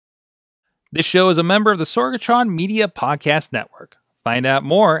This show is a member of the Sorgatron Media Podcast Network. Find out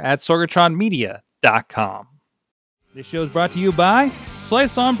more at sorgatronmedia.com. This show is brought to you by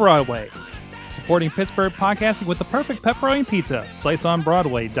Slice on Broadway, supporting Pittsburgh podcasting with the perfect pepperoni pizza,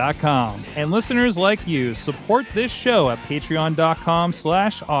 sliceonbroadway.com. And listeners like you, support this show at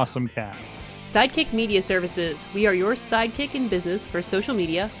patreon.com/awesomecast. Sidekick Media Services. We are your sidekick in business for social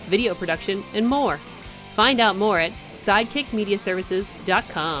media, video production, and more. Find out more at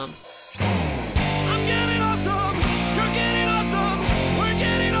sidekickmediaservices.com. I'm getting awesome, you're getting awesome, we're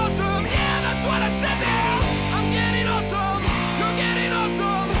getting awesome, yeah, that's what I said now. I'm getting awesome, you're getting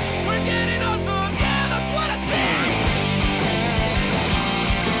awesome, we're getting awesome, yeah, that's what I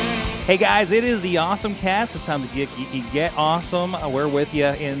said. Hey guys, it is the AwesomeCast. It's time to get geeky, get awesome. We're with you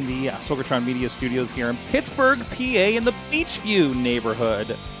in the Sorgatron Media Studios here in Pittsburgh, PA, in the Beachview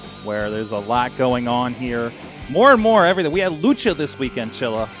neighborhood, where there's a lot going on here. More and more everything. We had Lucha this weekend,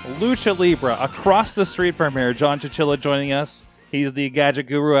 Chilla. Lucha Libre across the street from here. John Chichilla joining us. He's the gadget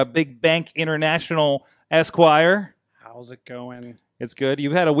guru at Big Bank International Esquire. How's it going? It's good.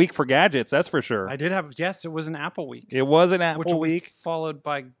 You've had a week for gadgets, that's for sure. I did have, yes, it was an Apple week. It was an Apple which will be week. followed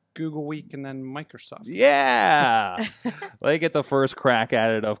by Google week and then Microsoft. Yeah. They get the first crack at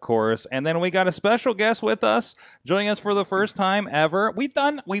it, of course. And then we got a special guest with us, joining us for the first time ever. We've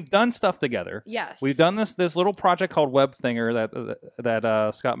done stuff together. Yes. We've done this little project called Web Thinger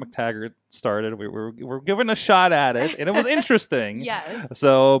that Scott McTaggart started. We were given a shot at it, and it was interesting. Yes.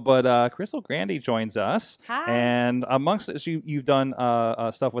 So, but Krystle Grady joins us. Hi. And amongst this, you've done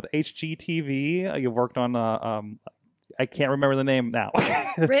stuff with HGTV. You've worked on I can't remember the name now.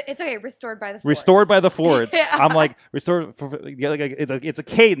 It's okay. Restored by the Force. Restored by the Fords. Yeah. I'm like restored. It's a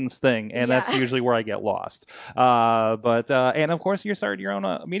cadence thing, and that's Yeah. usually where I get lost. But and of course, you started your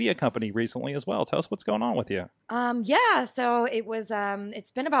own media company recently as well. Tell us what's going on with you. Yeah. So it was.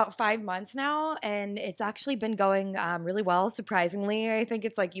 It's been about 5 months now, and it's actually been going really well. Surprisingly, I think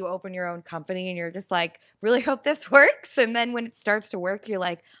it's like you open your own company, and you're just like, really hope this works. And then when it starts to work, you're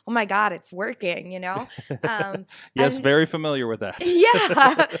like, oh my god, it's working. You know. Yes, and- very familiar with that.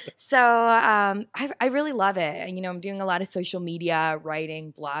 Yeah. So I really love it. You know, I'm doing a lot of social media,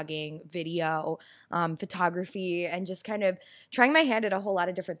 writing, blogging, video, photography, and just kind of trying my hand at a whole lot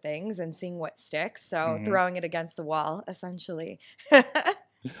of different things and seeing what sticks. So throwing it against the wall, essentially.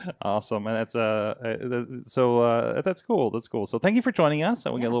 Awesome, and that's that's cool. That's cool. So thank you for joining us.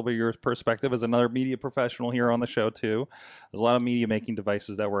 And we get a little bit of your perspective as another media professional here on the show too. There's a lot of media making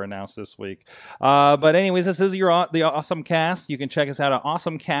devices that were announced this week. But anyways, this is the AwesomeCast. You can check us out at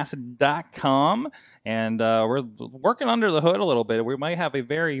awesomecast.com. And we're working under the hood a little bit. We might have a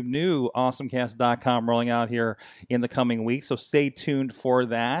very new awesomecast.com rolling out here in the coming weeks, so stay tuned for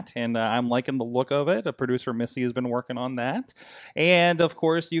that. And I'm liking the look of it. Producer Missy has been working on that. And, of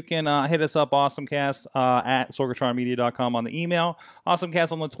course, you can hit us up, AwesomeCast, at sorgatronmedia.com on the email,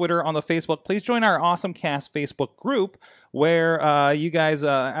 AwesomeCast on the Twitter, on the Facebook. Please join our AwesomeCast Facebook group, where you guys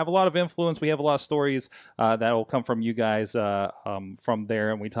have a lot of influence. We have a lot of stories that will come from you guys from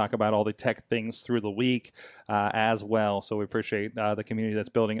there, and we talk about all the tech things through the week as well. So we appreciate the community that's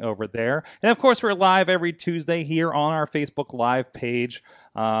building over there. And of course, we're live every Tuesday here on our Facebook Live page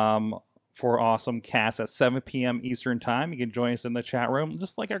for AwesomeCast at 7 p.m. Eastern Time. You can join us in the chat room,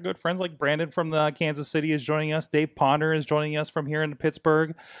 just like our good friends like Brandon from Kansas City is joining us. Dave Ponder is joining us from here in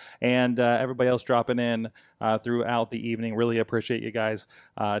Pittsburgh, and everybody else dropping in throughout the evening. Really appreciate you guys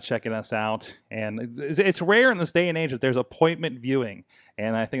checking us out. And it's rare in this day and age that there's appointment viewing.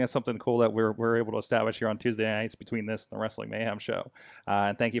 And I think that's something cool that we're able to establish here on Tuesday nights between this and the Wrestling Mayhem show.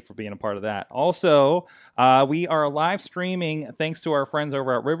 And thank you for being a part of that. Also, we are live streaming thanks to our friends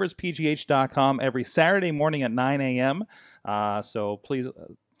over at riverspgh.com every Saturday morning at 9 a.m. So please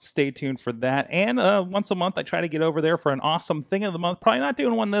stay tuned for that. And once a month, I try to get over there for an awesome thing of the month. Probably not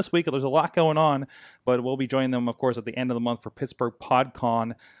doing one this week. There's a lot going on. But we'll be joining them, of course, at the end of the month for Pittsburgh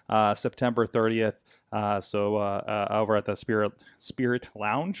PodCon, September 30th. Over at the Spirit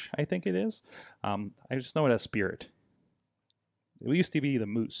Lounge, I think it is. I just know it as Spirit. It used to be the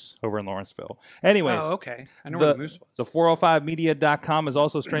Moose over in Lawrenceville. Anyways. Oh, okay. I know where the Moose was. The 405media.com is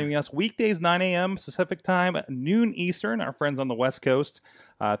also streaming us weekdays 9 a.m. Pacific time, noon Eastern. Our friends on the West Coast.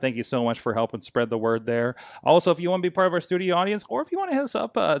 Thank you so much for helping spread the word there. Also, if you want to be part of our studio audience, or if you want to hit us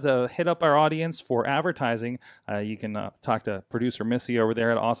up to hit up our audience for advertising, you can talk to producer Missy over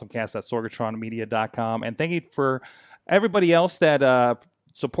there at awesomecast@sorgatronmedia.com. And thank you for everybody else that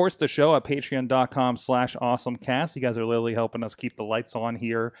supports the show at patreon.com/awesomecast. You guys are literally helping us keep the lights on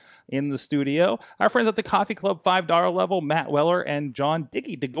here in the studio. Our friends at the Coffee Club $5 level, Matt Weller and John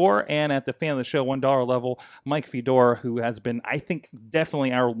Diggy DeGore, and at the fan of the show $1 level, Mike Fedor, who has been, I think,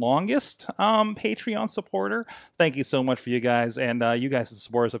 definitely our longest Patreon supporter. Thank you so much for you guys, and you guys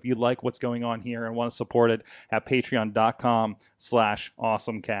support us if you like what's going on here and want to support it at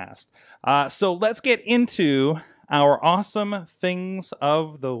patreon.com/awesomecast. So let's get into our awesome things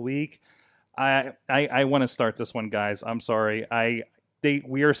of the week. I want to start this one, guys. I'm sorry.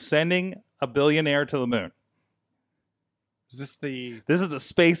 We are sending a billionaire to the moon. Is this is the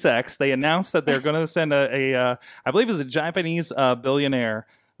SpaceX. They announced that they're going to send I believe it's a Japanese billionaire.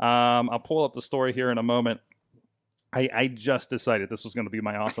 I'll pull up the story here in a moment. I just decided this was going to be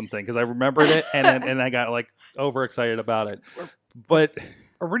my awesome thing because I remembered it and I got like overexcited about it. But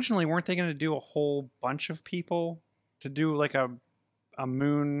originally, weren't they going to do a whole bunch of people to do like a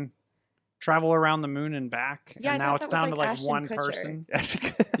moon travel around the moon and back? Yeah, and now it's down to like Ashton one Kutcher. person.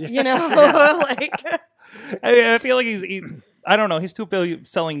 You know, like I feel like he's I don't know. He's too busy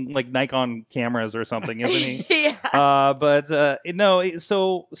selling like Nikon cameras or something, isn't he? yeah. No.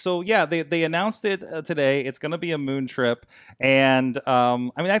 So yeah, they announced it today. It's going to be a moon trip, and I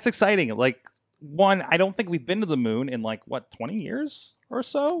mean that's exciting. Like one, I don't think we've been to the moon in like what 20 years or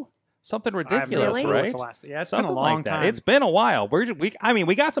so. Something ridiculous, Really? right? Yeah, it's Something been a long like time. that. It's been a while.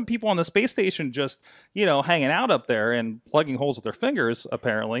 We got some people on the space station just, hanging out up there and plugging holes with their fingers,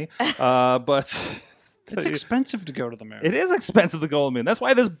 apparently. But it's expensive to go to the moon. it is expensive to go to the moon. That's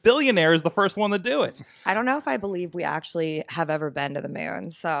why this billionaire is the first one to do it. I don't know if I believe we actually have ever been to the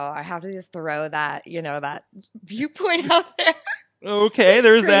moon, so I have to just throw that, that viewpoint out there. Okay,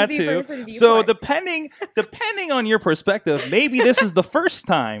 there's that Crazy too. person So viewpoint. depending on your perspective, maybe this is the first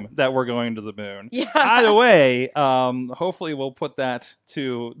time that we're going to the moon. Yeah. Either way, hopefully we'll put that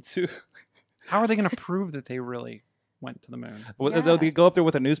to. How are they going to prove that they really went to the moon? Well, they'll go up there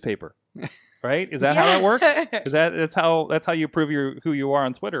with a newspaper, right? Is that how that works? Is that's how you prove who you are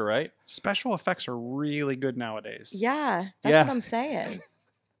on Twitter, right? Special effects are really good nowadays. Yeah, that's Yeah. what I'm saying.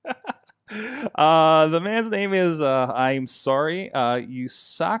 The man's name is I'm sorry,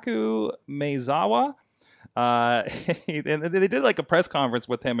 Yusaku Maezawa. And they did like a press conference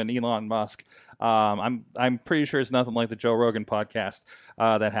with him and Elon Musk. I'm pretty sure it's nothing like the Joe Rogan podcast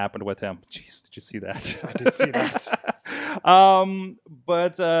that happened with him. Jeez, did you see that? I did see that.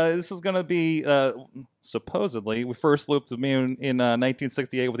 But this is going to be supposedly we first looped the moon in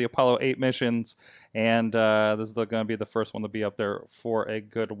 1968 with the Apollo 8 missions, and this is going to be the first one to be up there for a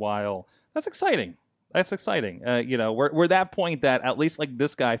good while. That's exciting. We're that point that at least like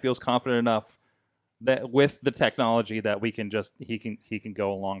this guy feels confident enough that with the technology that we can he can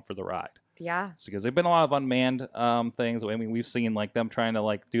go along for the ride. Yeah. Because there've been a lot of unmanned things. I mean, we've seen like them trying to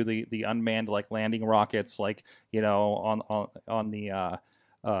like do the unmanned like landing rockets, like on the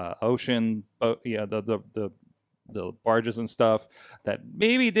ocean, the barges and stuff that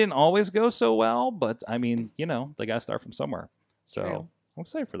maybe didn't always go so well. But I mean, they got to start from somewhere. So True. I'm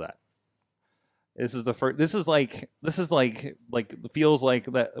excited for that. This is the first. This is like feels like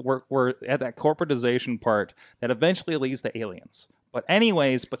that we're at that corporatization part that eventually leads to aliens. But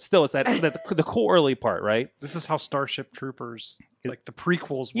still, it's that's the cool early part, right? This is how Starship Troopers, like the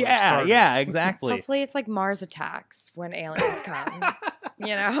prequels, were Yeah, started. yeah, exactly. Hopefully it's like Mars Attacks when aliens come.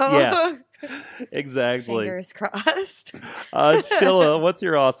 Yeah, exactly. Fingers crossed. Chilla, what's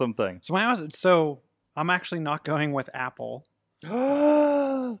your awesome thing? So I'm actually not going with Apple.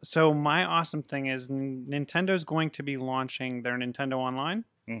 So my awesome thing is Nintendo's going to be launching their Nintendo Online.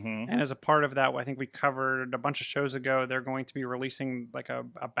 Mm-hmm. And as a part of that, I think we covered a bunch of shows ago, they're going to be releasing like a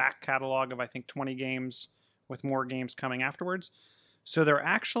back catalog of, I think, 20 games with more games coming afterwards. So they're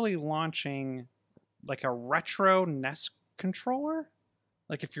actually launching like a retro NES controller.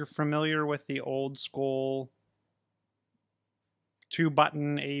 Like if you're familiar with the old school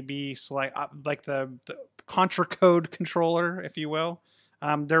 2-button A/B select, like the Contra Code controller, if you will.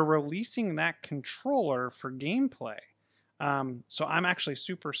 They're releasing that controller for gameplay. So I'm actually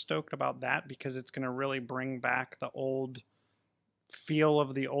super stoked about that because it's going to really bring back the old feel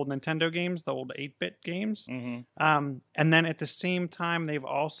of the old Nintendo games, the old 8-bit games. Mm-hmm. And then at the same time, they've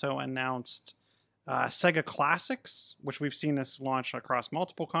also announced Sega Classics, which we've seen this launch across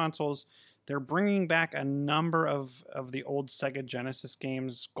multiple consoles. They're bringing back a number of the old Sega Genesis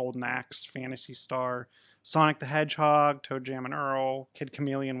games, Golden Axe, Phantasy Star, Sonic the Hedgehog, Toe Jam and Earl, Kid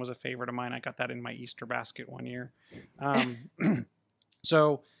Chameleon was a favorite of mine. I got that in my Easter basket one year.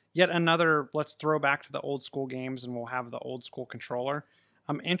 So yet another, let's throw back to the old school games and we'll have the old school controller.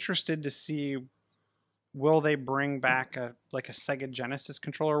 I'm interested to see will they bring back a Sega Genesis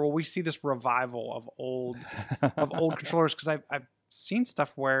controller? Will we see this revival of old controllers? Because I've seen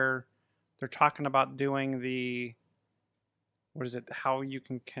stuff where they're talking about doing the, what is it? How you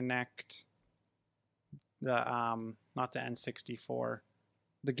can connect the not the N64,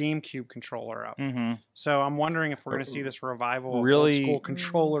 the GameCube controller up. So I'm wondering if we're going to see this revival of old school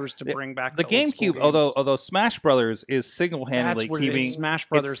controllers to bring back the GameCube. Although Smash Brothers is single-handedly keeping Smash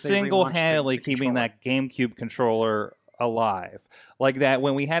Brothers, it's single-handedly keeping that GameCube controller alive. Like that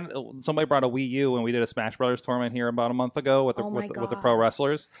when we had somebody brought a Wii U and we did a Smash Brothers tournament here about a month ago with the pro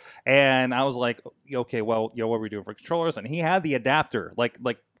wrestlers, and I was like, okay, well, what are we doing for controllers? And he had the adapter,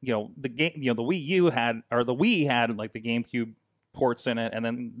 the Wii U had, or the Wii had like the GameCube ports in it, and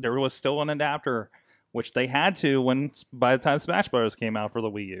then there was still an adapter, which they had to by the time Smash Brothers came out for the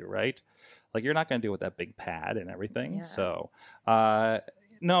Wii U, right? Like you're not going to do it with that big pad and everything. Yeah. So,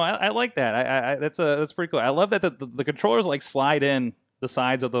 no, I like that. That's pretty cool. I love that the controllers like slide in the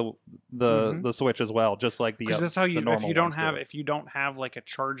sides of the Switch as well, just like the. That's how you. If you don't have like a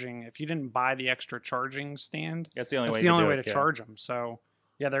charging, if you didn't buy the extra charging stand, that's the only way to charge them. So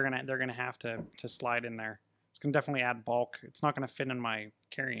yeah, they're gonna have to slide in there. It's gonna definitely add bulk. It's not gonna fit in my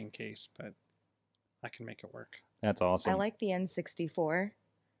carrying case, but I can make it work. That's awesome. I like the N64.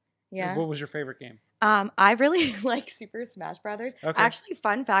 Yeah. What was your favorite game? I really like Super Smash Brothers. Okay. Actually,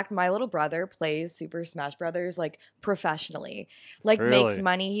 fun fact, my little brother plays Super Smash Brothers like professionally. Like Really? makes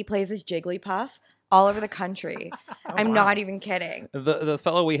money. He plays as Jigglypuff all over the country. I'm not even kidding. The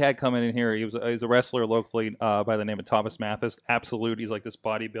fellow we had coming in here, he's a wrestler locally by the name of Thomas Mathis. Absolute, he's like this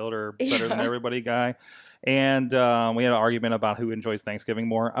bodybuilder, better than everybody guy. And we had an argument about who enjoys Thanksgiving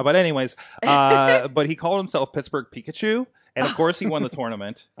more. But anyways, but he called himself Pittsburgh Pikachu. And of course, he won the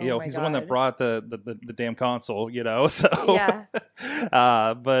tournament. He's the one that brought the damn console. So Yeah.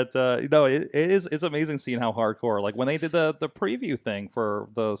 It's amazing seeing how hardcore. Like when they did the preview thing for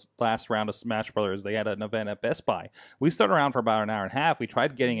the last round of Smash Brothers, they had an event at Best Buy. We stood around for about an hour and a half. We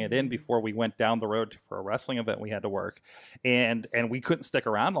tried getting it in before we went down the road for a wrestling event we had to work, and we couldn't stick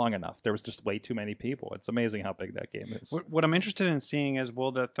around long enough. There was just way too many people. It's amazing how big that game is. What I'm interested in seeing is,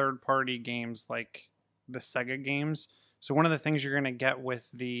 will the third-party games like the Sega games? So one of the things you're going to get with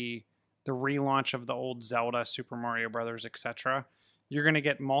the relaunch of the old Zelda, Super Mario Brothers, etc., you're going to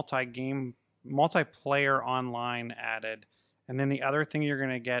get multiplayer online added. And then the other thing you're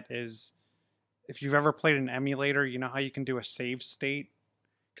going to get is, if you've ever played an emulator, you know how you can do a save state?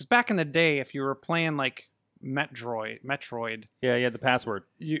 Because back in the day, if you were playing like Metroid. Yeah, you had the password.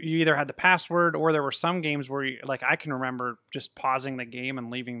 You either had the password, or there were some games where I can remember just pausing the game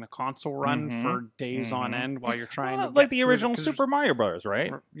and leaving the console run for days on end while you're trying to like the original Super Mario Brothers,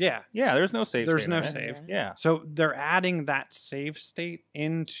 right? Yeah. Yeah, there's no save. There's no save. Yeah. So they're adding that save state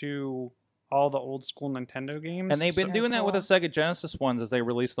into all the old school Nintendo games, and they've been doing that with the Sega Genesis ones as they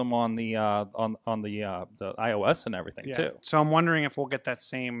released them on the the iOS and everything too. So I'm wondering if we'll get that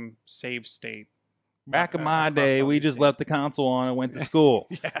same save state. Back in my day, we just left the console on and went to school.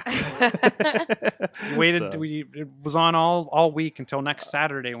 Waited. It was on all week until next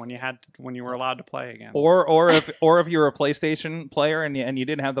Saturday when you were allowed to play again. Or if you're a PlayStation player and you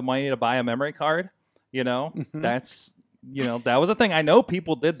didn't have the money to buy a memory card, that's that was a thing. I know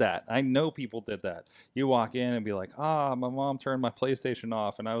people did that. You walk in and be like, my mom turned my PlayStation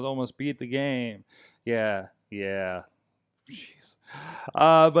off and I was almost beat the game. Yeah. Jeez.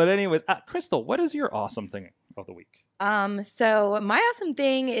 But anyways, Krystle, what is your awesome thing of the week? So my awesome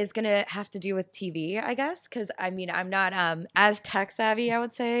thing is gonna have to do with TV, I guess, because I'm not as tech savvy, I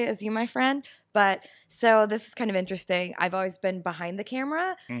would say, as you, my friend. But so this is kind of interesting. I've always been behind the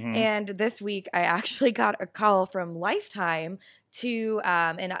camera, and this week I actually got a call from Lifetime to,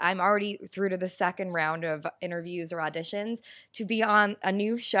 and I'm already through to the second round of interviews or auditions to be on a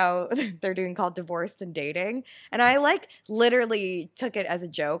new show they're doing called Divorced and Dating. And I literally took it as a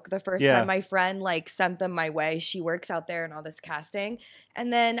joke the first time my friend sent them my way. She works out there and all this casting.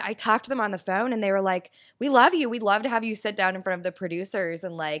 And then I talked to them on the phone and they were like, "We love you. We'd love to have you sit down in front of the producers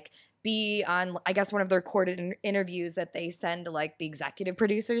and be on, I guess, one of the recorded interviews that they send to the executive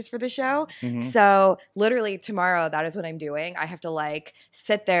producers for the show." So literally tomorrow, that is what I'm doing. I have to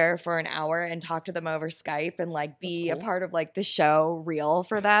sit there for an hour and talk to them over Skype and be a part of the show reel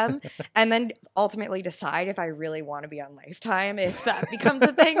for them, and then ultimately decide if I really want to be on Lifetime, if that becomes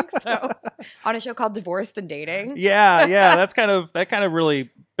a thing. So on a show called Divorced and Dating. Yeah, that kind of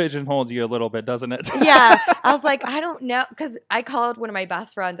really pigeonholes you a little bit, doesn't it? Yeah. I was like, I don't know, because I called one of my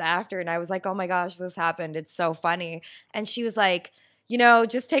best friends after and I was like, "Oh my gosh, this happened. It's so funny." And she was like,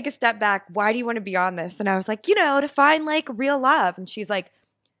 "Just take a step back. Why do you want to be on this?" And I was like, to find real love. And she's like,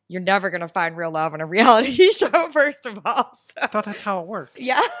 you're never gonna find real love in a reality show. First of all, I thought that's how it worked.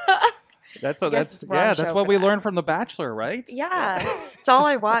 yeah. That's it's the wrong show what for we that. learned from The Bachelor, right? Yeah, it's all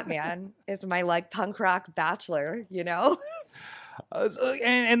I want, man. Is my like punk rock bachelor, you know?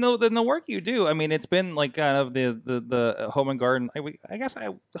 And the work you do, I mean, it's been like kind of the Home and Garden. I guess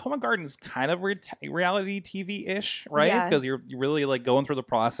Home and Garden is kind of reality TV ish, right? Yeah. Because you're really like going through the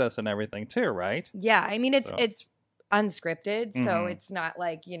process and everything too, right? Yeah, I mean So. it's unscripted, so Mhm. it's not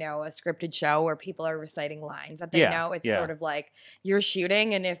like, you know, a scripted show where people are reciting lines that they Yeah, know. It's yeah. sort of like you're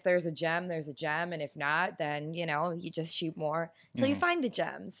shooting, and if there's a gem, there's a gem, and if not, then, you know, you just shoot more till you Mhm. find the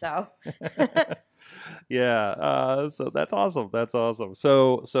gem. So Yeah. So that's awesome. That's awesome.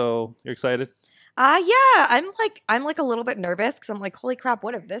 So you're excited? yeah, I'm like a little bit nervous because I'm like, holy crap,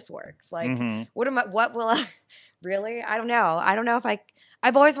 what if this works? Like, Mhm. what will I really? I don't know if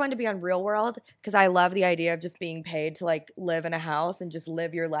I've always wanted to be on Real World because I love the idea of just being paid to like live in a house and just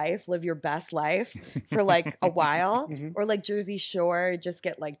live your life, live your best life for like a while, Mhm. or like Jersey Shore, just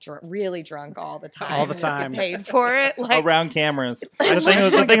get like really drunk all the time, All the and just get time. paid for it. Like, Around cameras. The I just things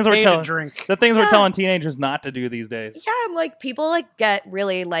wanna get we're paid to telling drink. the things we're Yeah. telling teenagers not to do these days. yeah, I'm like people like get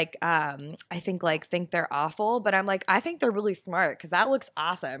really like I think they're awful, but I'm like I think they're really smart because that looks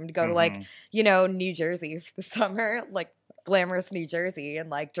awesome to go to like Mhm. you know New Jersey for the summer, like glamorous New Jersey, and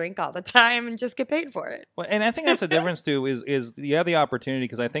like drink all the time and just get paid for it. Well, and I think that's the difference too. Is you have the opportunity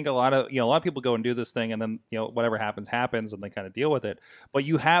because I think a lot of people go and do this thing and then whatever happens and they kind of deal with it. But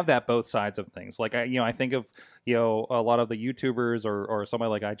you have that both sides of things. Like I think of a lot of the YouTubers or somebody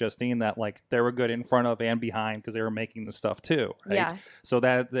like iJustine that like they were good in front of and behind because they were making the stuff too. Right? Yeah. So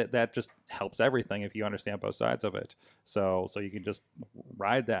that just helps everything if you understand both sides of it. So you can just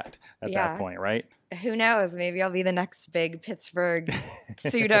ride that at Yeah. that point, right? Who knows? Maybe I'll be the next big Pittsburgh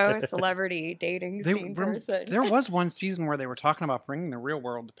pseudo celebrity dating scene person. There was one season where they were talking about bringing the Real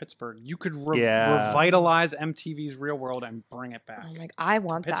World to Pittsburgh. You could Yeah. revitalize MTV's Real World and bring it back. I'm like, I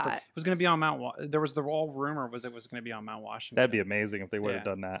want Pittsburgh. that. It was going to be on there was the whole rumor was it was going to be on Mount Washington. That'd be amazing if they would have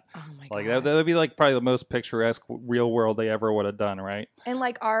Yeah. done that. Oh my Like god! that would be like probably the most picturesque Real World they ever would have done, right? And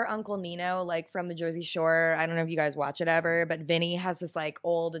like our Uncle Nino, like from the Jersey Shore. I don't know if you guys watch it ever, but Vinny has this like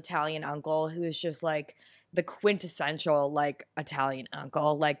old Italian uncle who is just like the quintessential like Italian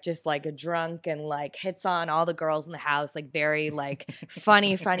uncle, like just like a drunk and like hits on all the girls in the house, like very like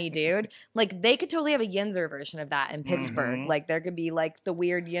funny dude. Like they could totally have a Yinzer version of that in Pittsburgh. Mhm. Like there could be like the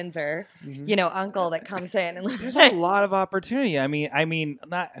weird Yinzer, Mhm. you know, uncle that comes in and There's a lot of opportunity. I mean,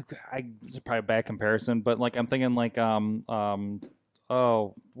 not. It's probably a bad comparison, but like I'm thinking like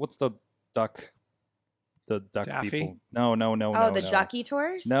what's the duck? The duck Daffy? people. No. the Ducky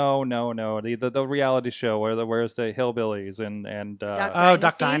tours. No. The reality show where's the hillbillies and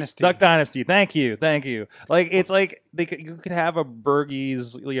Duck Dynasty. Duck Dynasty. Thank you. Like it's like you could have a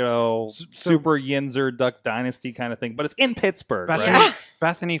Bergie's, super Yinzer Duck Dynasty kind of thing, but it's in Pittsburgh, Bethany, right? Yeah.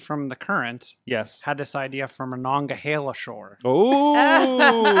 Bethany from The Current Yes. had this idea from Monongahela Shore.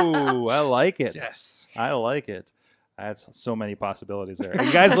 Oh, I like it. Yes. I like it. That's so many possibilities there. And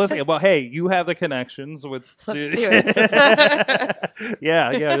you guys listening? Well, hey, you have the connections with. Let's do it.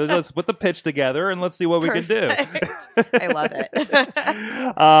 yeah. Let's put the pitch together and let's see what we can do. Perfect. I love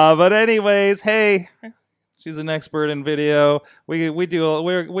it. But anyways, hey, she's an expert in video. We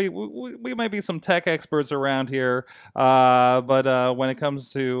might be some tech experts around here, but when it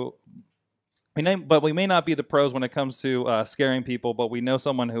comes to we may not be the pros when it comes to scaring people, but we know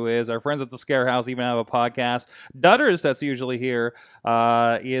someone who is. Our friends at the ScareHouse even have a podcast. Dutters, that's usually here,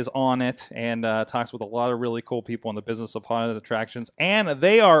 is on it and talks with a lot of really cool people in the business of haunted attractions. And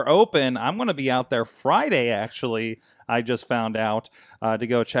they are open. I'm going to be out there Friday, actually. I just found out to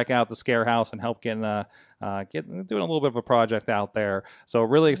go check out the ScareHouse and help doing a little bit of a project out there. So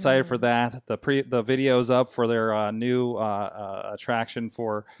really excited for that. The video's up for their new attraction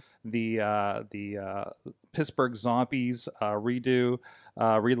for the Pittsburgh Zombies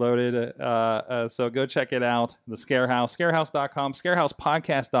reloaded. So go check it out. The ScareHouse, scarehouse.com,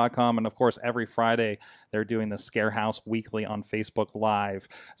 scarehousepodcast.com, and of course every Friday they're doing the ScareHouse weekly on Facebook Live.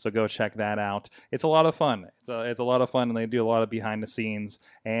 So go check that out. It's a lot of fun. It's a lot of fun, and they do a lot of behind the scenes.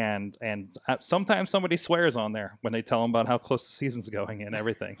 And sometimes somebody swears on there when they tell them about how close the season's going and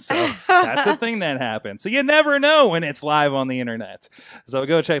everything. So that's a thing that happens. So you never know when it's live on the internet. So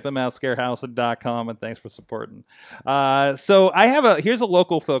go check them out, scarehouse.com, and thanks for supporting. So here's a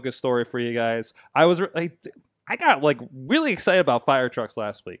local focus story for you guys. I got like really excited about fire trucks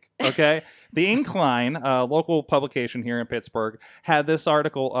last week. Okay. The Incline, local publication here in Pittsburgh, had this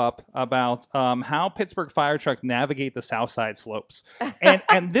article up about how Pittsburgh fire trucks navigate the south side slopes.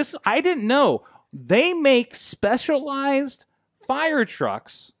 And this, I didn't know. They make specialized fire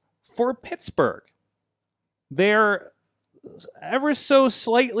trucks for Pittsburgh. They're ever so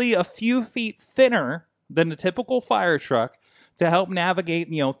slightly a few feet thinner than the typical fire truck to help navigate,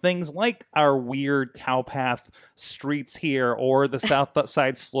 things like our weird cowpath streets here or the south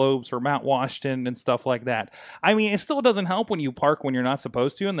side slopes or Mount Washington and stuff like that. I mean, it still doesn't help when you park when you're not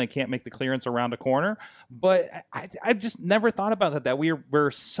supposed to and they can't make the clearance around a corner. But I just never thought about that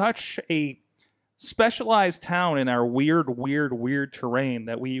we're such a specialized town in our weird terrain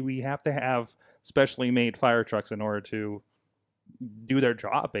that we have to have specially made fire trucks in order to do their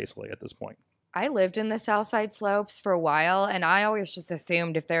job, basically, at this point. I lived in the South Side Slopes for a while, and I always just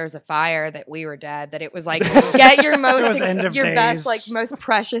assumed if there was a fire that we were dead. That it was like get your best, like most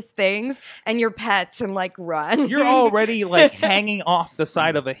precious things and your pets and like run. You're already like hanging off the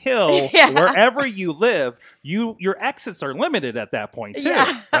side of a hill wherever you live. Your exits are limited at that point too,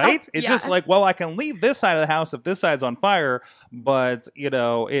 right? It's just like, well, I can leave this side of the house if this side's on fire, but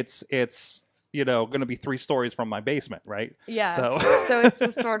it's going to be 3 stories from my basement, right? Yeah. So it's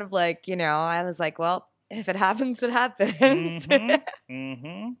just sort of like, I was like, well, if it happens, it happens.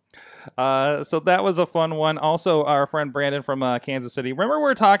 So that was a fun one. Also, our friend Brandon from Kansas City. Remember we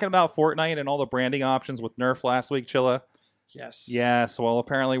were talking about Fortnite and all the branding options with Nerf last week, Chilla? Yes. Yes. Well,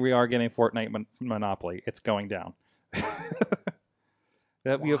 apparently we are getting Fortnite Monopoly. It's going down.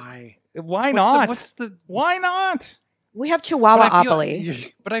 Why? Why not? Why not? We have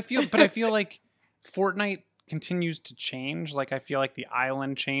Chihuahua-opoly. But I feel like Fortnite continues to change. Like I feel like the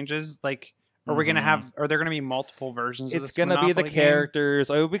island changes. Like, are there going to be multiple versions of this? It's going to be the characters.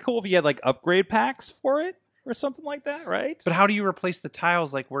 It would be cool if you had like upgrade packs for it or something like that, right? But how do you replace the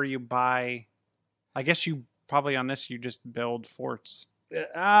tiles? Like where you buy? I guess you probably on this you just build forts.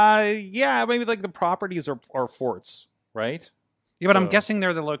 Yeah, maybe like the properties are forts, right? Yeah, but I'm guessing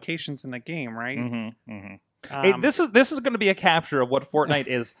they're the locations in the game, right? Hey, this is going to be a capture of what Fortnite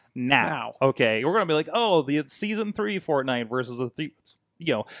is now. Okay, we're going to be like, oh, the season 3 Fortnite versus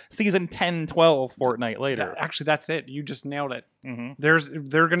season 10, 12 Fortnite later. Actually, that's it. You just nailed it. There's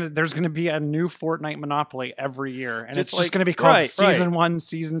gonna be a new Fortnite Monopoly every year, and it's just gonna be called Season 1,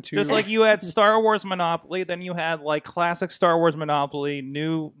 Season 2. Just like you had Star Wars Monopoly, then you had like classic Star Wars Monopoly,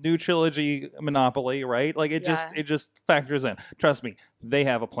 new trilogy Monopoly, right? Like it just factors in. Trust me, they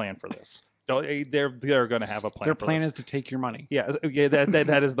have a plan for this. They're going to have a plan. Their plan is to take your money. Yeah,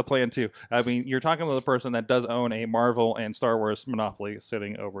 that is the plan too. I mean, you're talking with a person that does own a Marvel and Star Wars Monopoly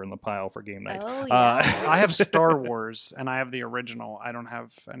sitting over in the pile for game night. Oh, yeah. I have Star Wars and I have the original. I don't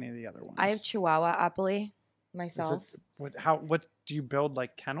have any of the other ones. I have Chihuahua-opoly myself. What do you build,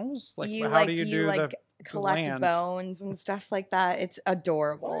 like kennels? Like you how do you do the collect land? bones and stuff like that? It's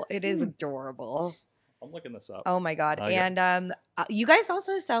adorable. It is adorable. I'm looking this up. Oh my god. And you guys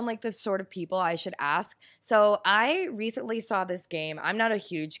also sound like the sort of people I should ask. So I recently saw this game. I'm not a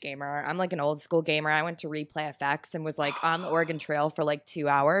huge gamer. I'm like an old school gamer. I went to Replay FX and was like on the Oregon Trail for like 2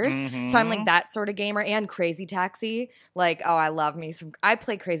 hours. So I'm like that sort of gamer. And Crazy Taxi. Like, oh, I love me some. I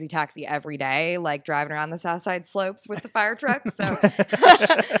play Crazy Taxi every day, like driving around the South Side Slopes with the fire truck. So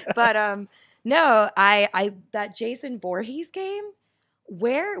but no, I that Jason Voorhees game.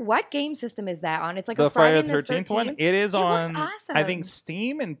 What game system is that on? It's like the a Friday the 13th one. It is on, awesome. I think,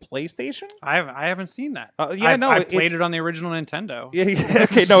 Steam and PlayStation. I haven't seen that. I played it on the original Nintendo. Yeah,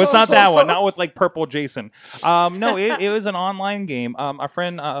 okay, no, it's not that one. Not with like purple Jason. No, it was an online game. Our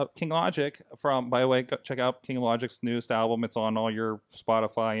friend King Logic by the way, go check out King Logic's newest album. It's on all your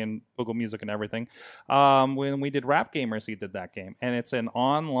Spotify and Google Music and everything. When we did Rap Gamers, he did that game, and it's an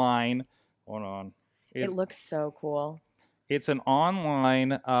online. Hold on. It looks so cool. It's an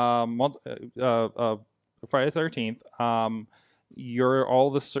online Friday the 13th. You're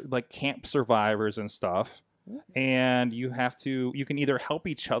all the like camp survivors and stuff, and you can either help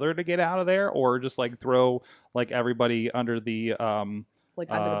each other to get out of there, or just like throw like everybody under the under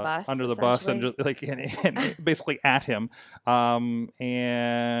the bus and just, like and basically at him.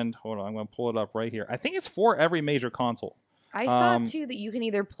 And hold on, I'm gonna pull it up right here. I think it's for every major console. I saw too that you can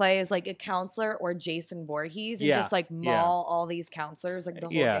either play as like a counselor or Jason Voorhees and just like maul all these counselors like the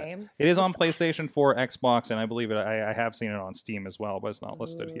whole game. It is on PlayStation 4, Xbox, and I believe I have seen it on Steam as well, but it's not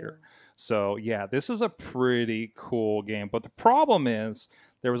listed here. So yeah, this is a pretty cool game. But the problem is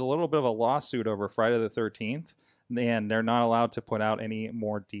there was a little bit of a lawsuit over Friday the 13th, and they're not allowed to put out any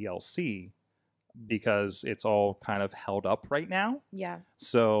more DLC because it's all kind of held up right now. Yeah.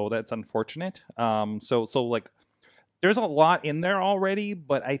 So that's unfortunate. So like. There's a lot in there already,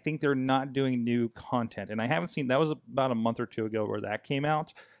 but I think they're not doing new content. And I haven't seen, that was about a month or two ago where that came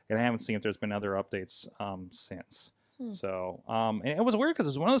out, and I haven't seen if there's been other updates since. So, and it was weird because it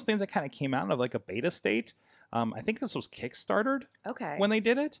was one of those things that kind of came out of like a beta state. I think this was Kickstartered Okay. when they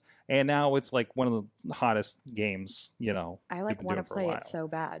did it, and now it's like one of the hottest games. I like want to play it so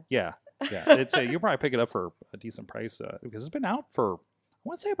bad. Yeah. It's you'll probably pick it up for a decent price because it's been out for I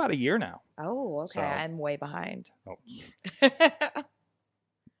want to say about a year now. Oh, okay. So- I'm way behind.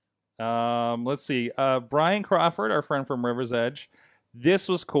 Let's see. Brian Crawford, our friend from River's Edge. This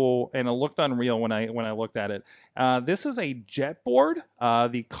was cool, and it looked unreal when I looked at it. This is a jet board,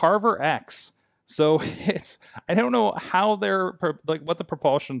 the Carver X. So I don't know how what the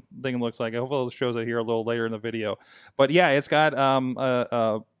propulsion thing looks like. I hope it shows it here a little later in the video. But yeah, it's got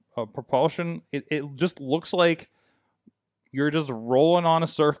a propulsion. It just looks like you're just rolling on a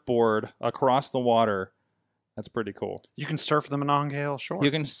surfboard across the water. That's pretty cool. You can surf the Monongahela shore.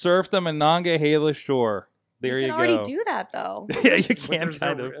 You can surf the Monongahela shore. There you can go. already do that though. Yeah, you There's can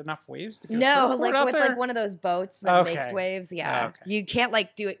kind no of. enough waves to go No, surfboard out with there? one of those boats that makes Okay. waves. Yeah, Okay. you can't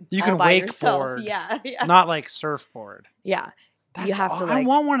do it. You all can by yourself. wakeboard. Yeah, yeah, Not like surfboard. yeah. You have to I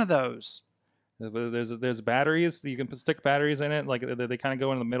want one of those. There's batteries. You can stick batteries in it. Like they kind of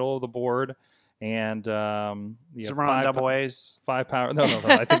go in the middle of the board, and you So have run on five- double A's. 5 power. No.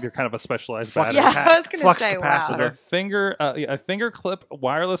 I think they're kind of a specialized Flux battery. Yeah, I was gonna flux say, wow. There's capacitor. a finger clip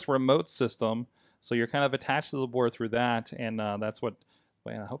wireless remote system, so you're kind of attached to the board through that, and that's what.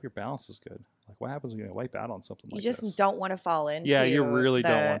 Man, I hope your balance is good. Like, what happens when you wipe out on something You like just this? don't want to fall into. Yeah, you really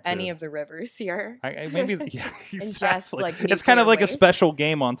don't want to. any of the rivers here. Maybe yeah, exactly. like, It's kind of like nuclear a waste. special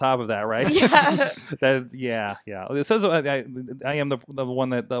game on top of that, right? Yeah. yeah. It says I am the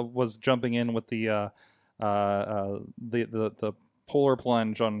one that was jumping in with the polar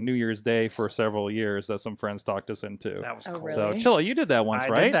plunge on New Year's Day for several years that some friends talked us into. That was Oh, cool. really? So Chilla, you did that once, I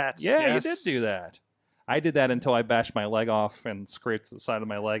right? did that, Yeah, yes. you did do that. I did that until I bashed my leg off and scraped the side of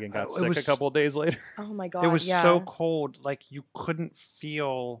my leg and got It sick a was- couple of days later. Oh my god. It was yeah. so cold, like you couldn't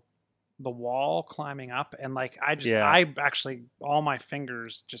feel the wall climbing up, and like Yeah. I actually all my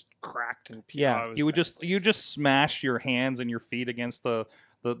fingers just cracked and peeled. Yeah, you just smash your hands and your feet against the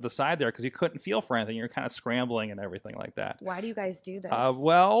side there because you couldn't feel for anything. You're kind of scrambling and everything like that. Why do you guys do this?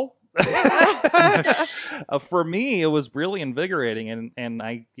 Well, for me, it was really invigorating, and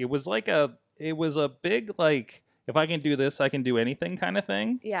it was a big like if I can do this, I can do anything kind of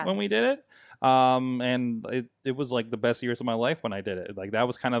thing. Yeah. When we did it, and it was like the best years of my life when I did it. Like that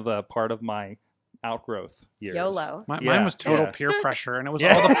was kind of a part of my outgrowth years. YOLO. Mine Yeah. was total Yeah. peer pressure, and it was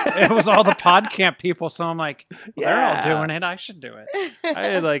Yeah. all the pod camp people. So I'm like, well, they're all Yeah. doing it. I should do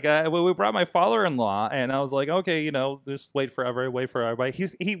it. We brought my father-in-law, and I was like, okay, just wait for everybody.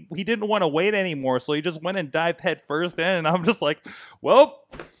 He didn't want to wait anymore, so he just went and dived head first in, and I'm just like, well,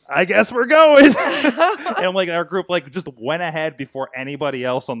 I guess we're going. And like our group just went ahead before anybody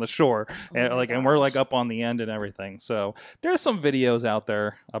else on the shore, and and we're up on the end and everything. So there's some videos out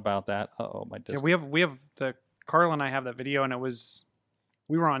there about that. Oh my Yeah, disc. we have the Carl and I have that video, and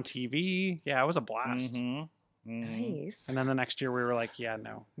we were on TV. Yeah, it was a blast. Mhm. Mhm. Nice. And then the next year we were like, yeah,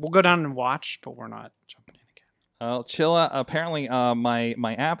 no, we'll go down and watch, but we're not jumping in again. Chilla, apparently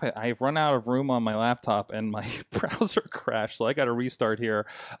my app, I've run out of room on my laptop and my browser crashed, so I got to restart here.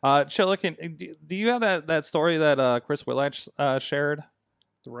 Chilla, do you have that story that Chris Willach shared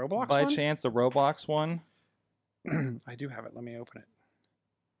The Roblox by one? chance, the Roblox one? I do have it. Let me open it.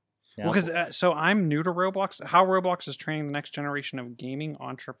 Yeah. Well, because so I'm new to Roblox. How Roblox is training the next generation of gaming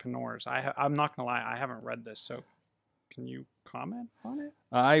entrepreneurs. I'm not gonna lie, I haven't read this. So, can you comment on it?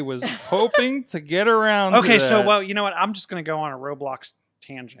 I was hoping to get around. Okay, to so that. well, you know what? I'm just gonna go on a Roblox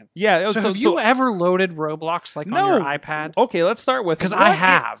tangent. Yeah. So, have you ever loaded Roblox on No. your iPad? Okay, let's start with 'Cause I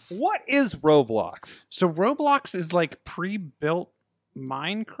have. What is Roblox? So Roblox is like pre-built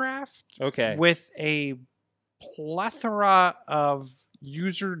Minecraft Okay. with a plethora of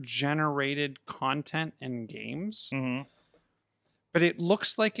user-generated content and games. Mhm. But it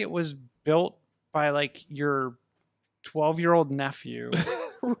looks like it was built by like your 12-year-old nephew.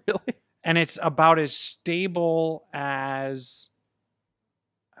 Really? And it's about as stable as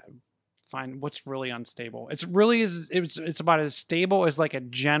find what's really unstable. It's about as stable as like a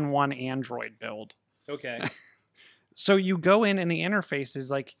Gen 1 Android build. Okay. So you go in and the interface is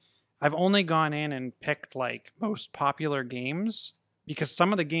like, I've only gone in and picked like most popular games because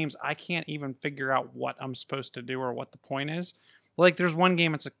some of the games I can't even figure out what I'm supposed to do or what the point is. Like there's one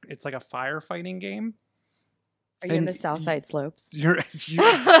game, it's like a firefighting game. Are you in and the South Side Slopes?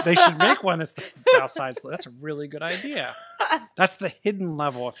 They should make one that's the South Side. That's a really good idea. That's the hidden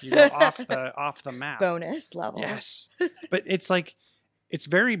level if you go off the map. Bonus level. Yes, but it's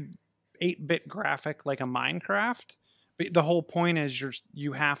very 8-bit graphic like a Minecraft. But the whole point is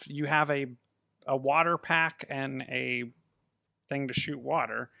you have a water pack and a thing to shoot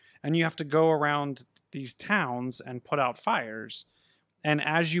water, and you have to go around these towns and put out fires. And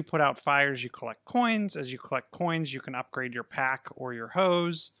as you put out fires, you collect coins. As you collect coins, you can upgrade your pack or your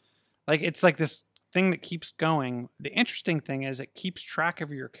hose. Like, it's like this thing that keeps going. The interesting thing is it keeps track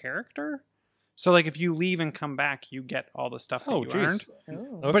of your character. So, like, if you leave and come back, you get all the stuff that you earned.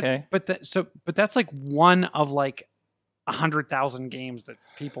 Oh. Okay. But that's like one of like 100,000 games that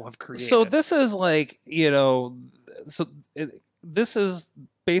people have created. So this is like, this is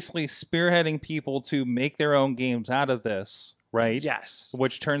basically spearheading people to make their own games out of this, right? Yes.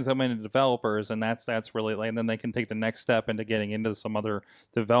 Which turns them into developers, and that's really like, and then they can take the next step into getting into some other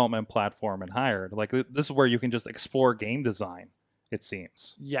development platform and hired. Like, this is where you can just explore game design, it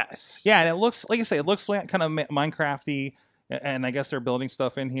seems. Yes. Yeah, and it looks, like you say, it looks like kind of Minecraft-y, and I guess they're building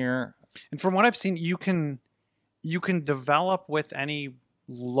stuff in here. And from what I've seen, you can develop with any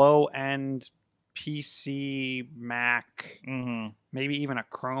low-end PC, Mac, maybe even a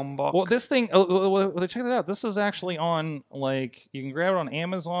Chromebook. Well, this thing, check this out. This is actually on, like, you can grab it on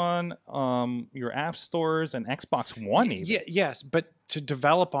Amazon, your app stores, and Xbox One even. Yeah, yes, but to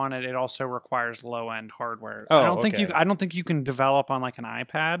develop on it, it also requires low-end hardware. Oh, I don't think okay. you can develop on like an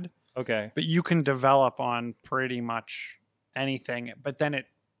iPad, Okay. but you can develop on pretty much anything. But then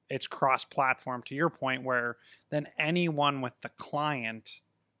it's cross-platform, to your point, where then anyone with the client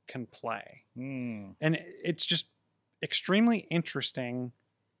can play. And it's just extremely interesting.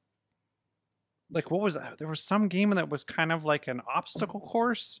 Like, what was that? There was some game that was kind of like an obstacle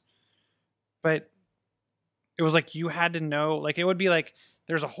course, but it was like you had to know, like, it would be like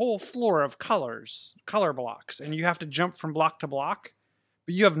there's a whole floor of color blocks, and you have to jump from block to block,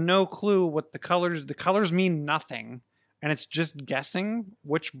 but you have no clue what the colors mean nothing. And it's just guessing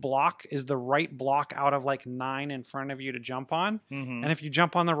which block is the right block out of like 9 in front of you to jump on. And if you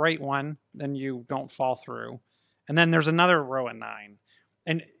jump on the right one, then you don't fall through. And then there's another row of 9.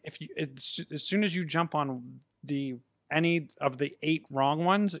 And as soon as you jump on any of the 8 wrong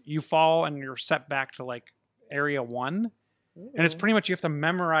ones, you fall and you're set back to like area 1. Ooh. And it's pretty much, you have to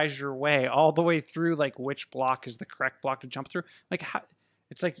memorize your way all the way through, like which block is the correct block to jump through. Like,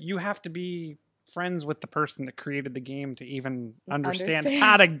 it's like you have to be friends with the person that created the game to even understand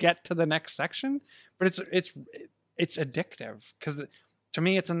how to get to the next section. But it's addictive, because to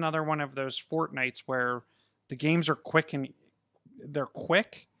me it's another one of those Fortnites where the games are quick, and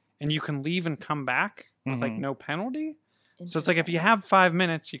you can leave and come back with like no penalty. So it's like, if you have 5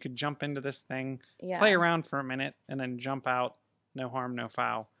 minutes, you could jump into this thing, play around for a minute, and then jump out. No harm, no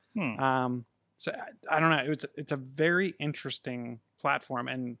foul. So I don't know. It's a very interesting platform.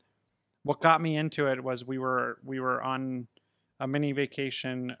 And what got me into it was we were on a mini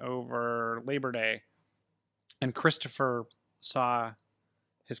vacation over Labor Day, and Christopher saw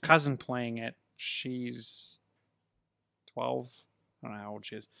his cousin playing it. She's 12. I don't know how old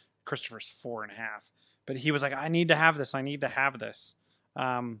she is. Christopher's 4.5. But he was like, I need to have this. I need to have this.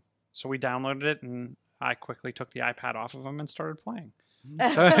 So we downloaded it, and I quickly took the iPad off of him and started playing.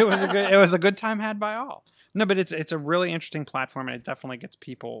 So it was a good time had by all. No, but it's a really interesting platform, and it definitely gets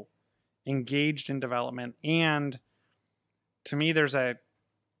people engaged in development. And to me, there's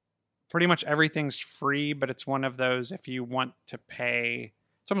pretty much everything's free, but it's one of those, if you want to pay,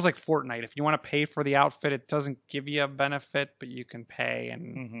 it's almost like Fortnite. If you want to pay for the outfit, it doesn't give you a benefit, but you can pay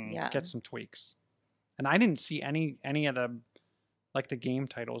and get some tweaks. And I didn't see any of the game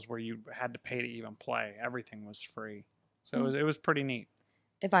titles where you had to pay to even play. Everything was free. So it was pretty neat.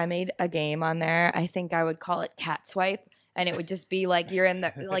 If I made a game on there, I think I would call it Cat Swipe. And it would just be like you're in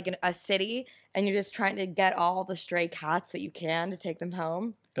a city, and you're just trying to get all the stray cats that you can to take them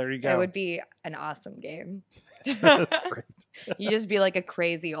home. There you go. It would be an awesome game. That's great. You just be like a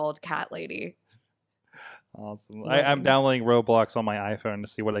crazy old cat lady. Awesome. I'm downloading Roblox on my iPhone to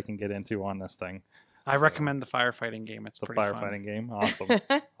see what I can get into on this thing. I recommend the firefighting game. It's pretty fun. The firefighting game. Awesome.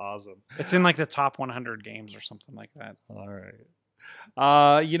 Awesome. It's in like the top 100 games or something like that. All right.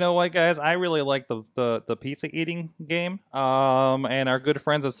 You know what, guys? I really like the pizza eating game. And our good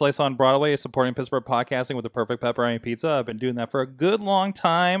friends at Slice on Broadway is supporting Pittsburgh podcasting with the perfect pepperoni pizza. I've been doing that for a good long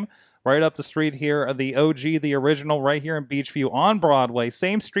time. Right up the street here, the OG, the original, right here in Beachview on Broadway.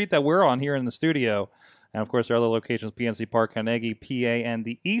 Same street that we're on here in the studio. And of course, there are other locations: PNC Park, Carnegie, PA, and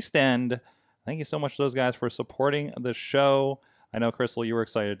the East End. Thank you so much to those guys for supporting the show. I know, Krystle, you were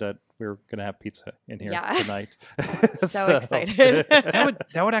excited that we were going to have pizza in here tonight. So excited.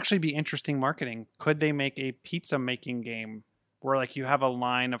 that would actually be interesting marketing. Could they make a pizza making game where like you have a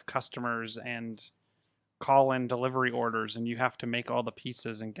line of customers and call in delivery orders and you have to make all the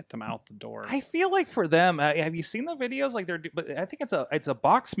pizzas and get them out the door. I feel like for them, have you seen the videos? Like but I think it's a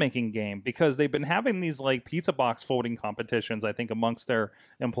box making game because they've been having these like pizza box folding competitions. I think amongst their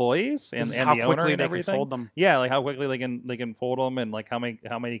employees and how the owner quickly and they everything. can fold them. Yeah, like how quickly they can fold them and like how many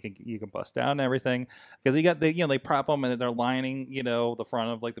you can bust down and everything. Because they prop them and they're lining the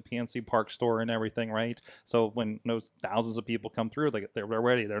front of like the PNC Park store and everything, right? So when thousands of people come through, like they're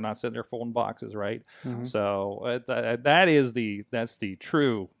ready. They're not sitting there folding boxes, right? Mhm. So that's the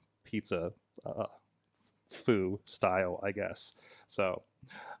true pizza foo style, I guess. So,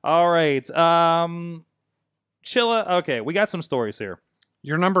 all right, Chilla. Okay, we got some stories here.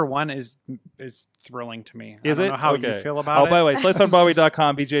 Your number one is thrilling to me. Is I don't it? know how Okay. you feel about it. Oh, by the way,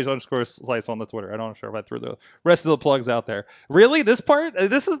 sliceonbroadway.com, BJ's_slice on the Twitter. I don't know sure if I threw the rest of the plugs out there. Really? This part?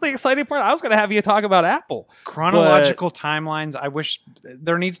 This is the exciting part? I was going to have you talk about Apple. Chronological timelines. I wish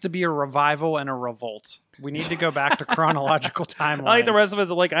there needs to be a revival and a revolt. We need to go back to chronological timelines. I like the rest of us.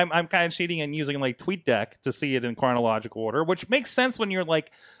 Like I'm kind of cheating and using like TweetDeck to see it in chronological order, which makes sense when you're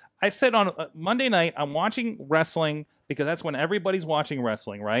like, I said on Monday night, I'm watching wrestling because that's when everybody's watching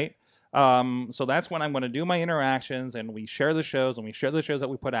wrestling, right? So that's when I'm going to do my interactions, and we share the shows, that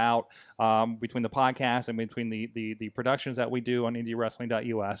we put out between the podcast and between the productions that we do on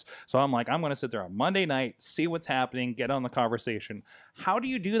indiewrestling.us. So I'm like, I'm going to sit there on Monday night, see what's happening, get on the conversation. How do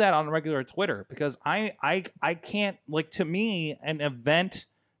you do that on regular Twitter? Because I can't, like, to me, an event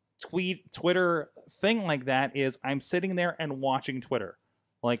Twitter thing like that is I'm sitting there and watching Twitter.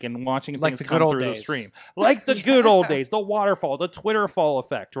 Like, and watching Like things the come good old through the days. stream. Like the good old days, the waterfall, the Twitter fall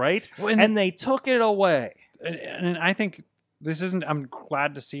effect, right? Well, and they took it away. And I think this isn't. I'm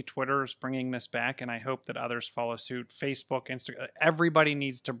glad to see Twitter is bringing this back, and I hope that others follow suit. Facebook, Instagram, everybody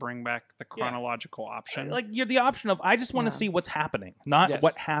needs to bring back the chronological option. Like, you're the option of, I just want to see what's happening, not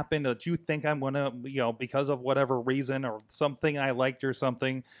what happened that you think I'm going to, because of whatever reason or something I liked or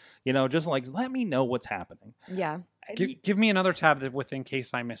something, just like, let me know what's happening. Yeah. Give me another tab in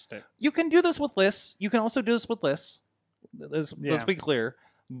case I missed it. You can do this with lists. You can also do this with lists. Let's be clear.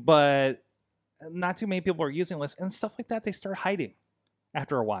 But not too many people are using lists. And stuff like that, they start hiding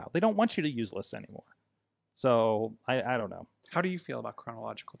after a while. They don't want you to use lists anymore. So, I don't know. How do you feel about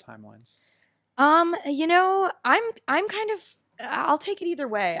chronological timelines? I'm kind of, I'll take it either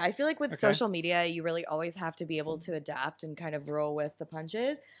way. I feel like with social media, you really always have to be able to adapt and kind of roll with the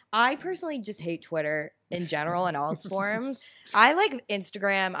punches. I personally just hate Twitter in general in all its forms. I like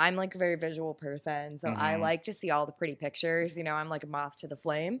Instagram. I'm like a very visual person, so I like to see all the pretty pictures. I'm like a moth to the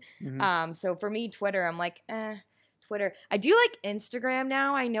flame. So for me, Twitter, I'm like, Twitter. I do like Instagram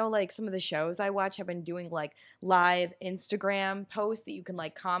now. I know like some of the shows I watch have been doing like live Instagram posts that you can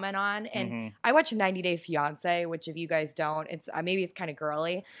like comment on. And I watch 90 Day Fiance, which if you guys don't, it's maybe it's kind of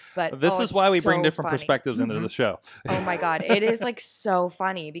girly, but this is why we bring different funny. Perspectives into the show. Oh my God. It is like so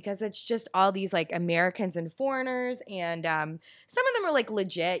funny because it's just all these like Americans and foreigners. And some of them are like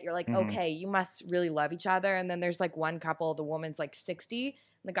legit. You're like, okay, you must really love each other. And then there's like one couple, the woman's like 60 and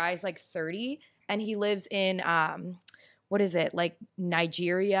the guy's like 30. And he lives in, what is it, like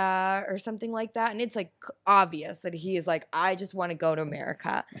Nigeria or something like that. And it's like obvious that he is like, I just want to go to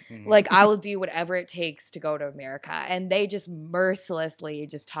America. Like, I will do whatever it takes to go to America. And they just mercilessly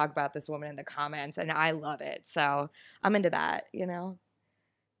just talk about this woman in the comments. And I love it. So I'm into that, I'm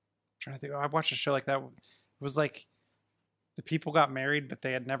trying to think. I watched a show like that. It was like the people got married, but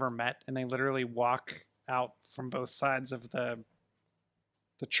they had never met. And they literally walk out from both sides of the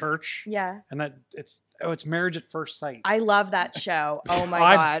church. Yeah. And that it's Marriage at First Sight. I love that show. Oh my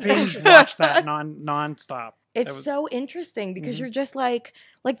I God. binge watched that nonstop. It's so interesting because you're just like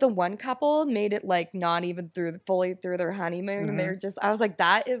the one couple made it like not even fully through their honeymoon. And they're just, I was like,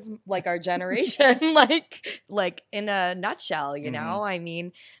 that is like our generation, like in a nutshell, I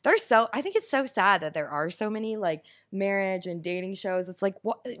mean, I think it's so sad that there are so many like marriage and dating shows. It's like,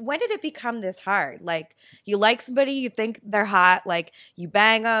 when did it become this hard? Like, you like somebody, you think they're hot, like you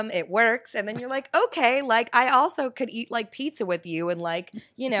bang them, it works. And then you're like, okay, like I also could eat like pizza with you and like,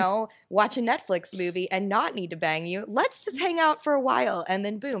 watch a Netflix movie and not need to bang you. Let's just hang out for a while. And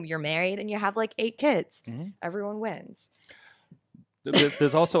then boom, you're married and you have like 8 kids. Everyone wins.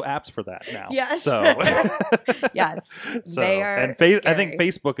 There's also apps for that now. Yes. So yes, so, they are. And I think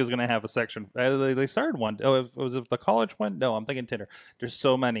Facebook is going to have a section. They started one. Oh, was it the college one? No, I'm thinking Tinder. There's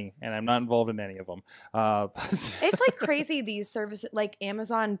so many, and I'm not involved in any of them. It's like crazy. These services, like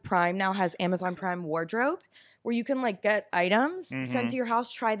Amazon Prime now has Amazon Prime Wardrobe, where you can like get items Mhm. sent to your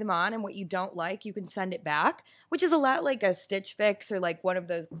house, try them on, and what you don't like, you can send it back, which is a lot like a Stitch Fix or like one of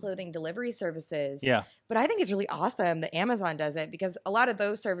those clothing delivery services. Yeah. But I think it's really awesome that Amazon does it because a lot of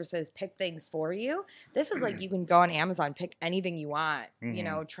those services pick things for you. This is like you can go on Amazon, pick anything you want, you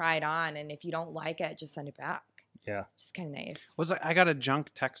know, try it on, and if you don't like it, just send it back. Yeah. Which is kind of nice. I got a junk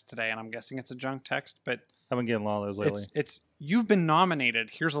text today, and I'm guessing it's a junk text, but I've been getting a lot of those lately. it's you've been nominated.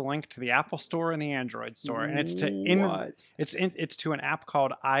 Here's a link to the Apple Store and the Android Store, and it's to an app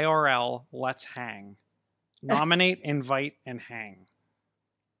called IRL Let's Hang. Nominate, invite, and hang.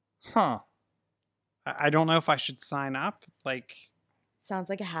 Huh. I don't know if I should sign up. Like, Sounds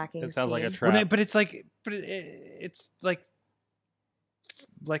like a hacking It sounds like a scheme. trap. but it's like, it's like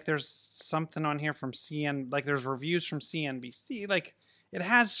there's something on here from like there's reviews from CNBC. Like, it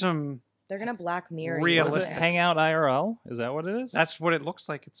has some. They're gonna Black Mirror you. What is this? Realistic. Hangout IRL? Is that what it is? That's what it looks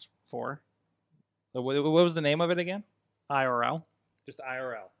like it's for. What was the name of it again? IRL. Just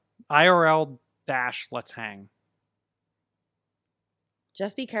IRL. IRL dash Let's Hang.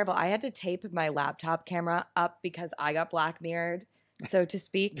 Just be careful. I had to tape my laptop camera up because I got Black Mirrored, so to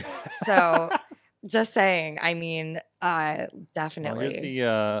speak. So, just saying. I mean, definitely. Here's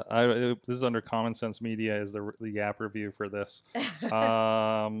the this is under Common Sense Media is the app review for this.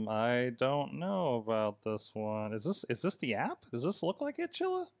 I don't know about this one. Is this the app? Does this look like it,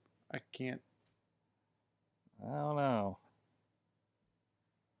 Chilla? I can't. I don't know.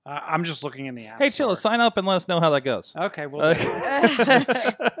 I'm just looking in the app. Hey, store. Chilla, sign up and let us know how that goes. Okay, well,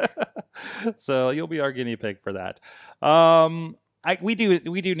 So you'll be our guinea pig for that. We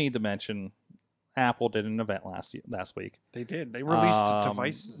do need to mention Apple did an event last week. they did. They released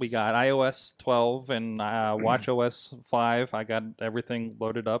devices. We got iOS 12 and WatchOS 5. I got everything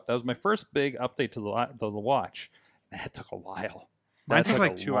loaded up. That was my first big update to the watch. And it took a while. Mine That took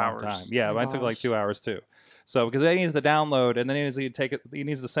like a 2 long hours. time. Yeah, Oh mine my took like gosh. 2 hours too. So because it needs to download and then it needs to take it. It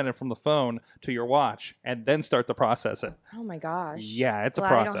needs to send it from the phone to your watch and then start to process it. Oh my gosh. Yeah, it's a Glad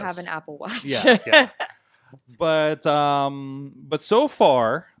process. I don't have an Apple Watch. Yeah. But so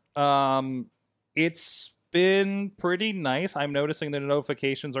far, it's been pretty nice. I'm noticing that the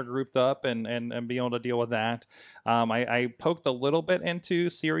notifications are grouped up and being able to deal with that. I poked a little bit into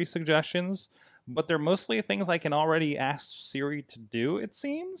Siri suggestions, but they're mostly things I can already ask Siri to do, it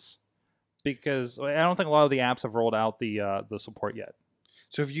seems. Because I don't think a lot of the apps have rolled out the support yet.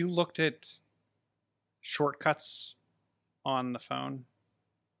 So have you looked at shortcuts on the phone?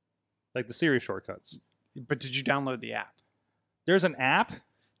 Like the Siri shortcuts. But did you download the app? There's an app?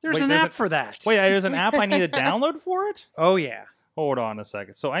 There's Wait, an there's app for that. Wait, there's an app I need to download for it? Oh yeah. Hold on a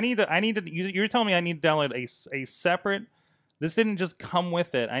second. So I need to. You're telling me I need to download a separate. This didn't just come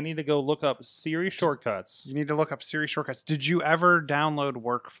with it. I need to go look up Siri Shortcuts. You need to look up Siri Shortcuts. Did you ever download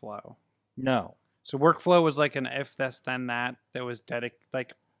Workflow? No. So Workflow was like an if this then that was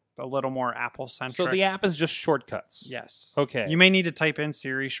like a little more Apple centric. So the app is just Shortcuts. Yes. Okay. You may need to type in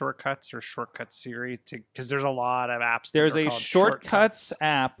Siri Shortcuts or Shortcut Siri because there's a lot of apps. that There's are a called Shortcuts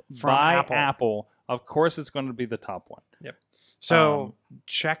app from by Apple. Apple. Of course, it's going to be the top one. Yep. So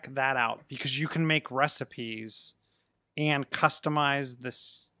check that out because you can make recipes and customize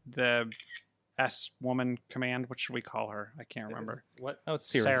the S woman command. What should we call her? I can't remember. What? Oh, it's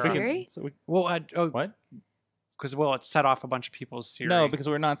Siri. Sarah. We can- Siri? so we- Well, what? Because it set off a bunch of people's Siri. No, because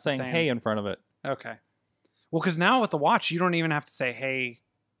we're not saying Same. hey in front of it. Okay. Well, because now with the watch, you don't even have to say hey,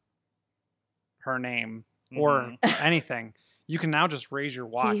 her name or anything. You can now just raise your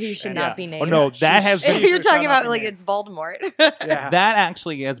watch. He who should and- not Yeah. be Oh named. no, that has been. You're talking Shut up about like and- it's Voldemort. Yeah. That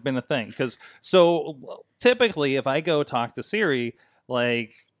actually has been a thing because typically if I go talk to Siri,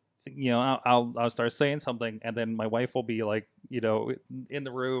 like I'll start saying something and then my wife will be like in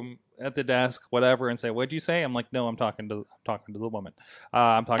the room at the desk whatever and say, what'd you say? I'm like, no, I'm talking to the woman.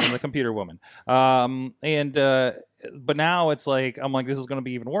 I'm talking to the computer woman. But now it's like I'm like, this is going to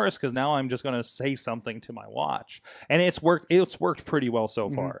be even worse because now I'm just going to say something to my watch and it's worked pretty well so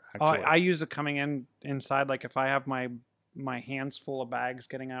far. Actually. I use it coming inside. Like if I have my hands full of bags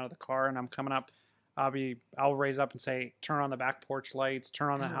getting out of the car and I'm coming up, I'll raise up and say, turn on the back porch lights,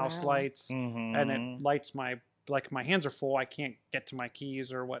 turn on the house wow. lights, Mhm. and it lights my hands are full. I can't get to my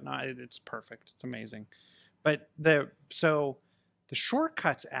keys or whatnot. It's perfect. It's amazing. But the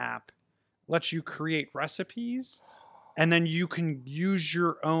Shortcuts app lets you create recipes, and then you can use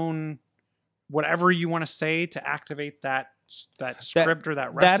your own whatever you want to say to activate that script or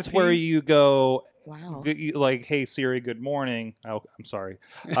that recipe. That's where you go. Wow. Like, hey Siri, good morning. Oh, I'm sorry.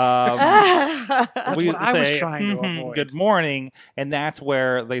 That's we what I was say, trying to avoid. Good morning, and that's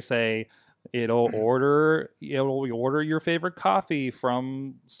where they say, It'll order your favorite coffee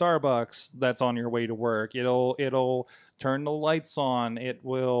from Starbucks that's on your way to work. It'll turn the lights on. It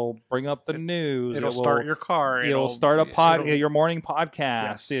will bring up the news. It'll start your car. It'll start your morning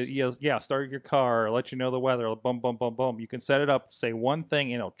podcast. Yes. Start your car. Let you know the weather. Boom, boom, boom, boom. You can set it up. Say one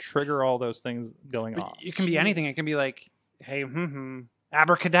thing, and it'll trigger all those things going on. It can be anything. It can be like, hey,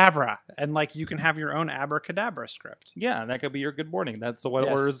 abracadabra, and like you can have your own abracadabra script. Yeah, that could be your good morning. That's what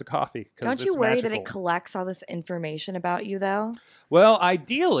orders the coffee. Don't you worry that it collects all this information about you, though? Well,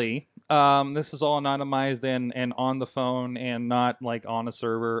 ideally, this is all anonymized and on the phone and not like on a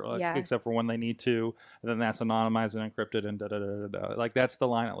server, except for when they need to. And then that's anonymized and encrypted and da-da-da-da-da. Like that's the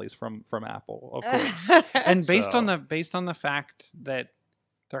line, at least from Apple, of course. And based on the fact that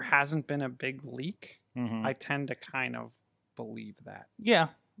there hasn't been a big leak, I tend to kind of believe that. Yeah,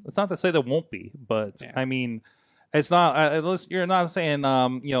 it's not to say there won't be, but I mean, it's not. You're not saying,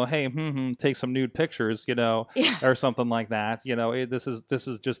 hey, take some nude pictures, or something like that. This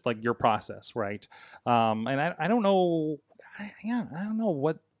is just like your process, right? And I don't know, I don't know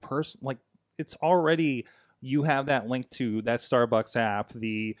what person like. It's already you have that link to that Starbucks app,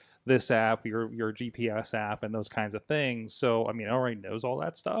 this app, your GPS app, and those kinds of things. So, I mean, it already knows all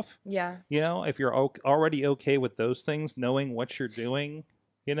that stuff. Yeah. If you're already okay with those things, knowing what you're doing,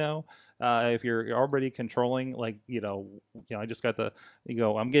 if you're already controlling, like, I just got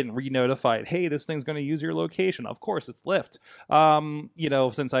I'm getting re-notified. Hey, this thing's going to use your location. Of course, it's Lyft.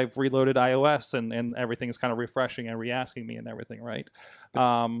 Since I've reloaded iOS and everything is kind of refreshing and re-asking me and everything, right?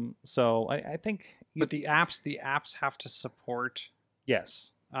 So I think. But the apps have to support.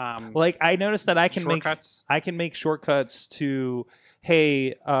 Yes. Like I noticed that I can make shortcuts to,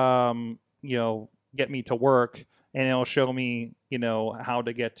 hey, get me to work, and it'll show me, how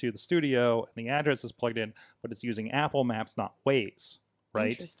to get to the studio, and the address is plugged in, but it's using Apple Maps, not Waze,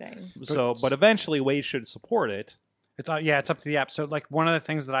 right? Interesting. So, but eventually Waze should support it. It's up to the app. So, like one of the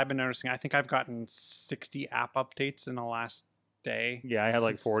things that I've been noticing, I think I've gotten 60 app updates in the last day. Yeah, I had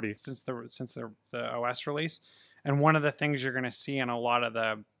like 40 since the OS release. And one of the things you're going to see in a lot of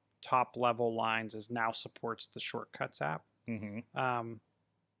the top level lines is now supports the Shortcuts app.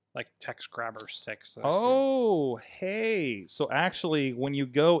 Like Text Grabber 6. Oh, hey. So actually, when you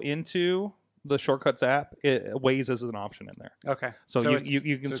go into the Shortcuts app, Waze is an option in there. Okay. So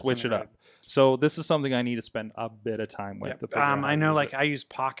you can switch it up. So this is something I need to spend a bit of time with. To figure out I know, like I use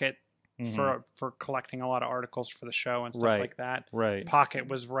Pocket for collecting a lot of articles for the show and stuff like that. Right. Pocket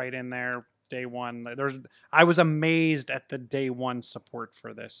was right in there. Day one, I was amazed at the day one support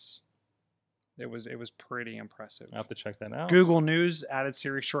for this. It was pretty impressive. I'll have to check that out. Google News added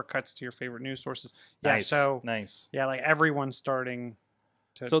Siri Shortcuts to your favorite news sources. Yeah, nice. So nice. Yeah, like everyone's starting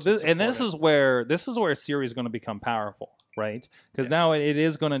to. So this is where Siri is going to become powerful, right? Because now it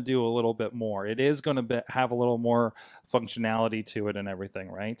is going to do a little bit more. It is going to have a little more functionality to it and everything,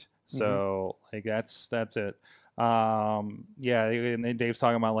 right? So like that's it. And Dave's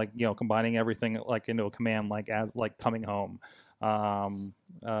talking about like combining everything like into a command like coming home.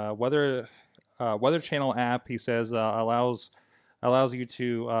 Weather channel app, he says, allows you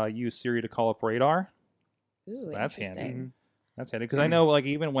to use Siri to call up radar. Ooh, so that's handy. That's handy because I know like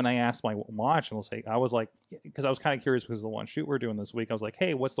even when I asked my watch, and I was like, because I was kind of curious because of the one shoot we're doing this week, I was like,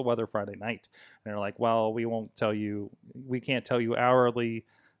 hey, what's the weather Friday night? And they're like, well, we can't tell you hourly,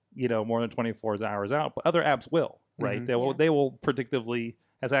 more than 24 hours out, but other apps will, right? They will predictively,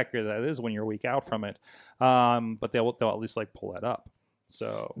 as accurate as that is when you're a week out from it, but they'll at least like pull that up.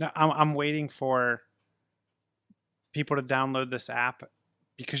 So now, I'm waiting for people to download this app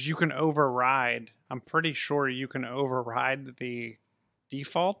because you can override. I'm pretty sure you can override the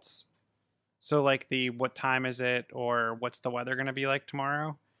defaults. So like what time is it, or what's the weather going to be like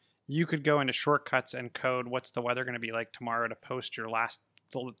tomorrow? You could go into Shortcuts and code what's the weather going to be like tomorrow to post your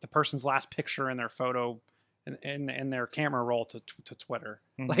the person's last picture in their photo in their camera roll to Twitter.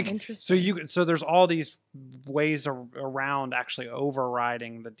 Like, interesting. So there's all these ways around actually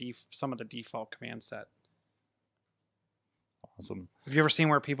overriding some of the default command set. Awesome. Have you ever seen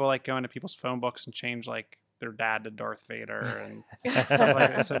where people like go into people's phone books and change like their dad to Darth Vader and stuff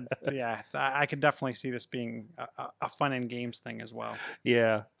like that? So yeah, I could definitely see this being a fun in games thing as well.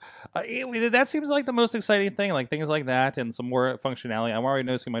 Yeah, that seems like the most exciting thing. Like things like that and some more functionality. I'm already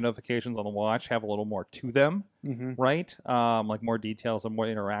noticing my notifications on the watch have a little more to them, right? Like more details and more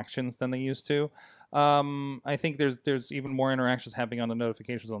interactions than they used to. I think there's even more interactions happening on the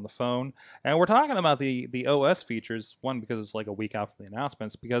notifications on the phone, and we're talking about the OS features. One, because it's like a week out from the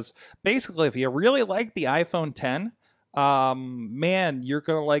announcements. Because basically, if you really like the iPhone 10, Man, you're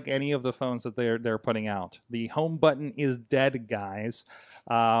gonna like any of the phones that they're putting out. The home button is dead, guys.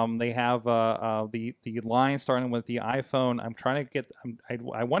 They have the line starting with the iPhone. I'm trying to get.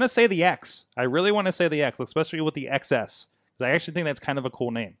 I want to say the X. I really want to say the X, especially with the XS. I actually think that's kind of a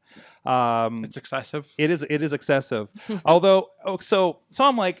cool name. It's excessive. It is excessive. Although, so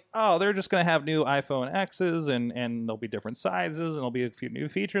I'm like, oh, they're just gonna have new iPhone X's and there'll be different sizes and there'll be a few new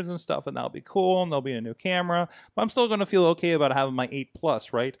features and stuff and that'll be cool and there'll be a new camera. But I'm still gonna feel okay about having my 8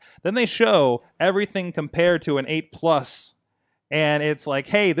 Plus, right? Then they show everything compared to an 8 Plus, and it's like,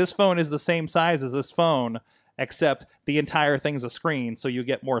 hey, this phone is the same size as this phone, except the entire thing's a screen, so you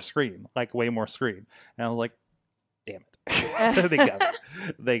get more screen, like way more screen. And I was like, damn it.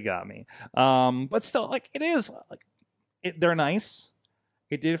 They got me. But still, like, it is like they're nice.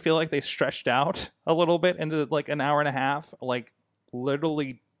 It did feel like they stretched out a little bit into like an hour and a half, like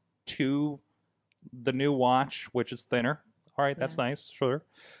literally to the new watch, which is thinner. All right, that's nice, sure.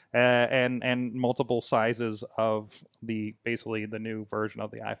 And multiple sizes of basically the new version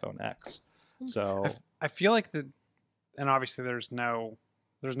of the iPhone X. So I feel like and obviously there's no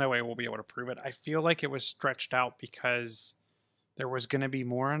way we'll be able to prove it. I feel like it was stretched out because there was going to be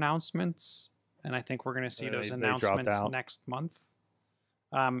more announcements, and I think we're going to see those announcements next month.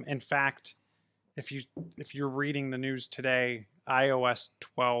 In fact, if you're reading the news today, iOS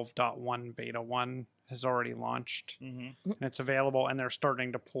 12.1 beta 1 has already launched, and it's available, and they're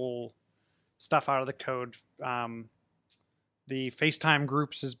starting to pull stuff out of the code. The FaceTime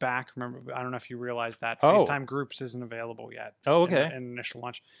Groups is back. Remember, I don't know if you realized that. FaceTime Groups isn't available yet. Oh, okay. In initial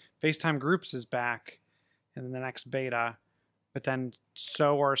launch. FaceTime Groups is back in the next beta, but then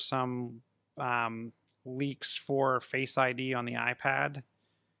so are some leaks for Face ID on the iPad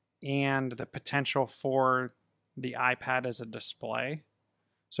and the potential for the iPad as a display.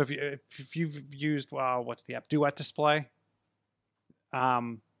 So if you've used, what's the app? Duet Display.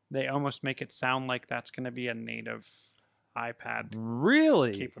 They almost make it sound like that's going to be a native iPad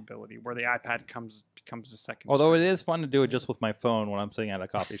capability where the iPad becomes the second although screen. It is fun to do it just with my phone when I'm sitting at a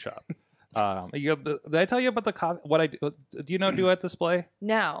coffee shop. Did I tell you about what I do? Do you know Duet Display?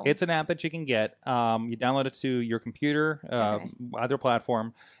 No. It's an app that you can get. You download it to your computer, either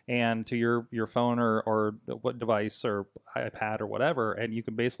platform, and to your phone or what device or iPad or whatever, and you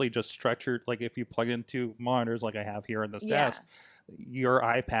can basically just stretch like if you plug it into monitors like I have here in this desk, your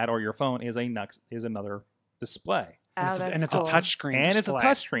iPad or your phone is another display. And it's cool. a touchscreen. And it's a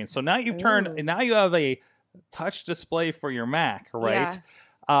touchscreen. So now now you have a touch display for your Mac, right?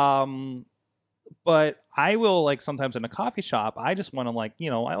 Yeah. But I will, like, sometimes in a coffee shop, I just want to, like,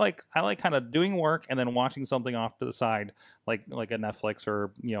 I like kind of doing work and then watching something off to the side, like a Netflix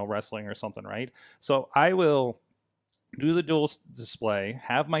or wrestling or something, right? So I will do the dual display,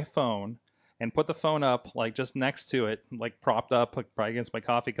 have my phone, and put the phone up, like, just next to it, like, propped up, like, probably against my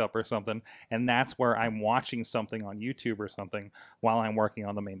coffee cup or something, and that's where I'm watching something on YouTube or something while I'm working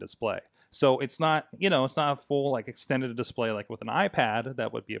on the main display. So it's not, it's not a full, like, extended display like with an iPad.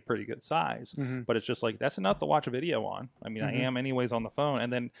 That would be a pretty good size. But it's just like, that's enough to watch a video on. I mean, I am anyways on the phone.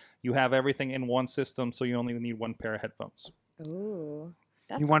 And then you have everything in one system, so you only need one pair of headphones. Ooh.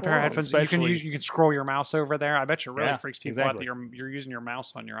 You want pair of headphones, but you can scroll your mouse over there. I bet you really freaks people out that you're using your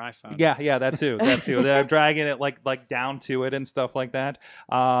mouse on your iPhone. Yeah, that too. That I'm dragging it like down to it and stuff like that.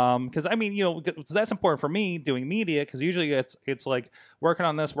 Because I mean, that's important for me doing media, because usually it's like working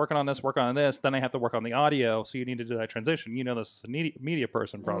on this, then I have to work on the audio. So you need to do that transition. This is a media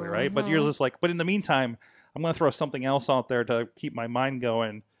person probably, right? But you're just like, but in the meantime, I'm going to throw something else out there to keep my mind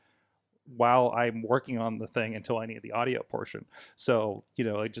going while I'm working on the thing until I need the audio portion. So,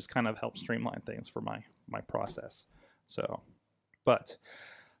 it just kind of helps streamline things for my process. So, but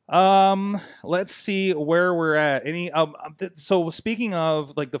let's see where we're at. So speaking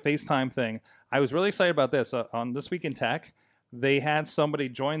of, like, the FaceTime thing, I was really excited about this. On This Week in Tech, they had somebody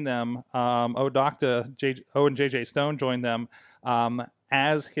join them. Owen JJ Stone joined them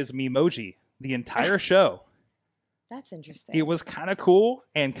as his Memoji the entire show. That's interesting. It was kind of cool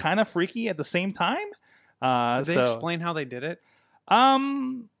and kind of freaky at the same time. Did they explain how they did it?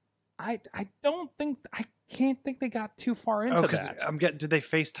 I can't think they got too far into that. Did they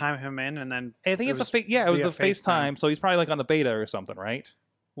FaceTime him in and then? I think it was the FaceTime. So he's probably like on the beta or something, right?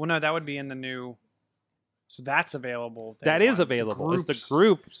 Well, no, that would be in the new. So that's available. That is available. It's the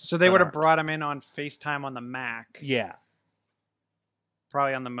groups. So they would have brought him in on FaceTime on the Mac. Yeah.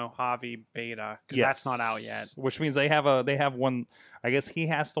 Probably on the Mojave beta, because that's not out yet. Which means they have one. I guess he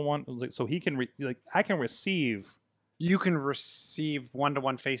has the one, so he can I can receive. You can receive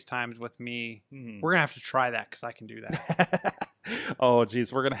one-to-one FaceTimes with me. We're gonna have to try that because I can do that. Oh,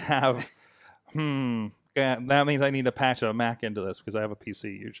 geez, we're gonna have. Yeah, that means I need to patch a Mac into this because I have a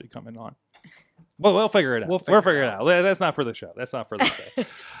PC usually coming on. Well, we'll figure it out. We'll figure it out. That's not for the show. That's not for the show.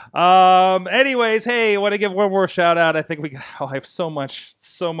 Anyways, hey, I want to give one more shout out. I think I have so much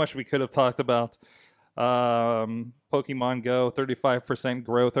we could have talked about. Pokemon Go, 35%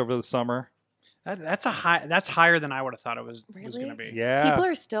 growth over the summer. That's higher than I would have thought it was going to be. Yeah, people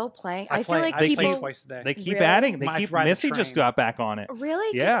are still playing. I feel like I people play twice a day. They keep Really? adding. They keep. Missy just got back on it.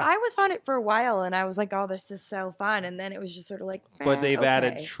 Really? 'Cause Yeah. I was on it for a while and I was like, oh, this is so fun. And then it was just sort of like, But they've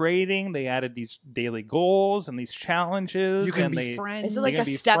added okay. trading. They added these daily goals and these challenges. You can and be friends. Is it like They a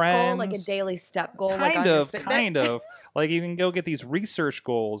can be step goal, like a friends. daily step goal? Kind like on of, your Fitbit? kind of. Like you can go get these research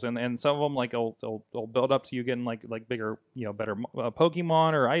goals, and some of them like will build up to you getting like bigger, better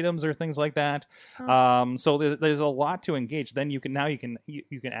Pokemon or items or things like that. Huh. So there's a lot to engage. Then you can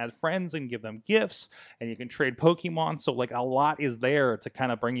add friends and give them gifts, and you can trade Pokemon. So like a lot is there to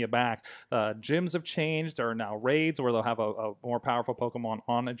kind of bring you back. Gyms have changed. There are now raids where they'll have a more powerful Pokemon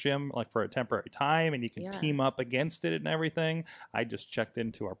on a gym, like for a temporary time, and you can team up against it and everything. I just checked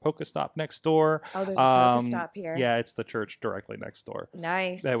into our Pokestop next door. Oh, there's a Pokestop here. Yeah, it's the church directly next door.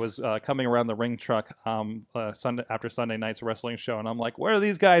 Nice. That was coming around the ring truck Sunday after Sunday night's wrestling show, and I'm like, "What are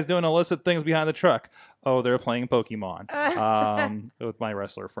these guys doing illicit things behind the truck?" Oh, they're playing Pokemon with my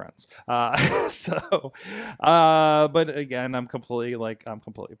wrestler friends. But again, I'm completely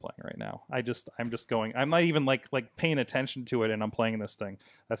playing right now. I'm just going. I'm not even like paying attention to it, and I'm playing this thing.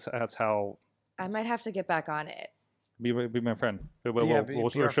 That's how. I might have to get back on it. Be my friend. We'll be our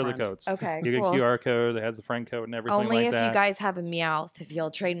show the friend. codes. Okay, You get cool. QR code. It has the friend code and everything Only like if that. you guys have a Meowth. If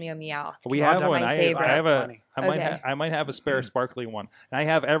you'll trade me a Meowth. We I'll have one. my I favorite. have a. Plenty. I might have a spare sparkly one. And I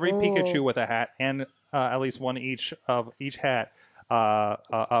have every Pikachu with a hat and at least one each hat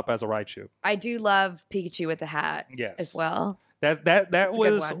up as a Raichu. I do love Pikachu with the hat. Yes. As well. That a good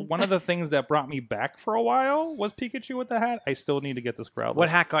was one. one of the things that brought me back for a while was Pikachu with the hat. I still need to get this Growlithe. What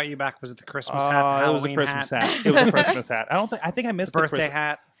hat got you back? Was it the Christmas hat? The it was a Halloween Christmas hat. It was a Christmas hat. I think I missed the birthday Christmas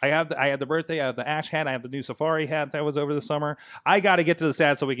hat. I had the birthday, I have the Ash hat, I have the new Safari hat that was over the summer. I got to get to this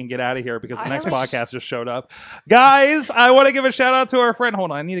ad so we can get out of here because the next podcast just showed up. Guys, I want to give a shout out to our friend. Hold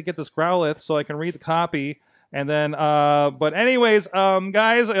on, I need to get this Growlithe so I can read the copy. And then, but anyways,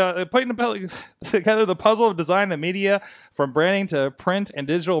 guys, putting together the puzzle of design and media from branding to print and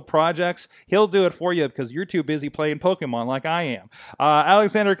digital projects, he'll do it for you because you're too busy playing Pokemon like I am.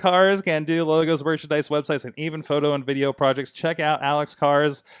 Alexander Kahrs can do logos, merchandise, websites, and even photo and video projects. Check out Alex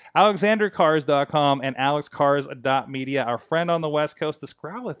Kahrs, AlexanderKahrs.com and AlexKahrs.media. Our friend on the West Coast, this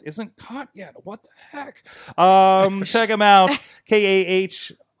Growlithe isn't caught yet. What the heck? Check him out,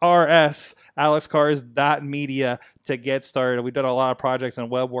 KAHRS, AlexKahrs.media to get started. We've done a lot of projects and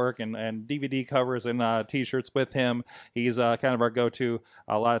web work and DVD covers and t-shirts with him. He's kind of our go-to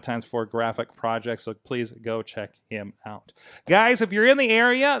a lot of times for graphic projects, so please go check him out. Guys, if you're in the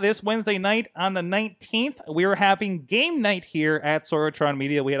area this Wednesday night on the 19th, we are having game night here at Sorgatron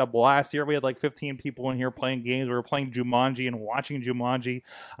Media. We had a blast here. We had like 15 people in here playing games. We were playing Jumanji and watching Jumanji.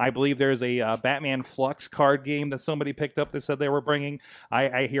 I believe there's a Batman Flux card game that somebody picked up that said they were bringing.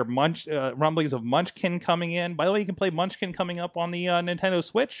 I hear rumblings of Munchkin coming in. By the way, you can play Munchkin coming up on the Nintendo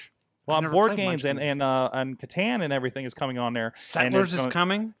Switch. Well, I've never board played games and Catan and everything is coming on there. Settlers is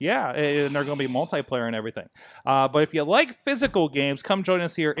coming. Yeah, and they're going to be multiplayer and everything. But if you like physical games, come join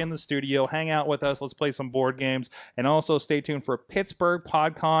us here in the studio. Hang out with us. Let's play some board games. And also stay tuned for Pittsburgh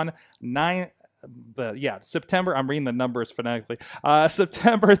PodCon September. I'm reading the numbers phonetically.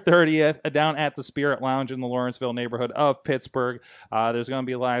 September 30th, down at the Spirit Lounge in the Lawrenceville neighborhood of Pittsburgh. There's going to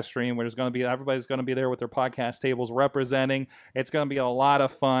be a live stream where everybody's going to be there with their podcast tables representing. It's going to be a lot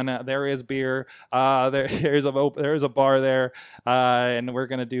of fun. There is beer. There's a bar there, and we're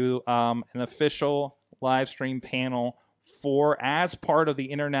going to do an official live stream panel as part of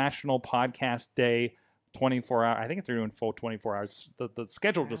the International Podcast Day. 24 hours. I think they're doing full 24 hours. The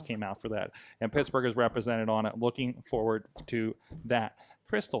schedule just came out for that, and Pittsburgh is represented on it. Looking forward to that.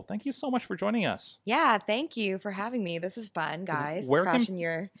 Krystle, thank you so much for joining us. Yeah, thank you for having me. This is fun, guys. Where can- Crashing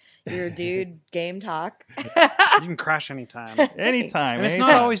your dude game talk. You can crash anytime. Anytime. And it's anytime.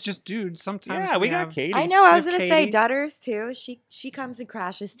 not always just dudes. Sometimes Yeah, we got have- Katie. I know. I was With gonna say Katie. Dutters too. She comes and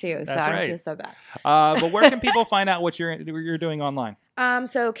crashes too. So That's I don't right. feel so bad. But where can people find out what you're doing online?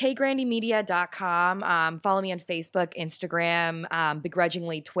 So kgrandymedia.com. Follow me on Facebook, Instagram,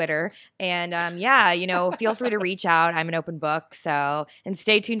 begrudgingly Twitter. And feel free to reach out. I'm an open book. So, and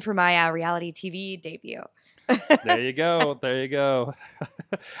stay tuned for my reality TV debut. There you go.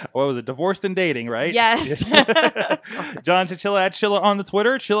 What was it? Divorced and Dating, right? Yes. John Chilla at Chilla on the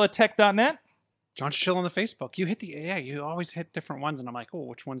Twitter, chillatech.net. John's Chill on the Facebook. You always hit different ones, and I'm like, oh,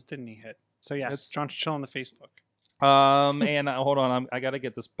 which ones didn't he hit? So yes, It's- John Chill on the Facebook. And hold on, I got to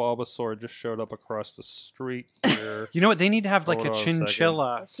get this Bulbasaur. Just showed up across the street here. You know what? They need to have like Hold a on a second.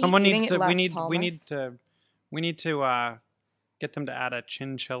 chinchilla. Is he Someone eating needs it to. Las We need to get them to add a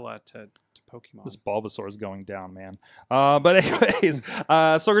chinchilla to Pokemon. This Bulbasaur is going down, man. But anyways,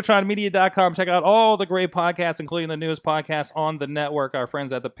 SorgatronMedia.com. Check out all the great podcasts, including the newest podcast on the network. Our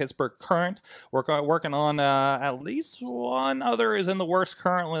friends at the Pittsburgh Current working on at least one other is in the works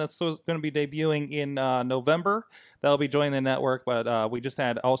currently. That's going to be debuting in November. That'll be joining the network. But we just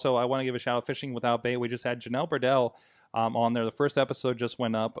had also, I want to give a shout out, Fishing Without Bait. We just had Janelle Burdell on there. The first episode just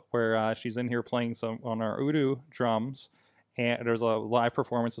went up where she's in here playing some on our Udu drums. And there's a live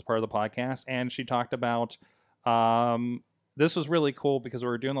performance as part of the podcast, and she talked about this was really cool because we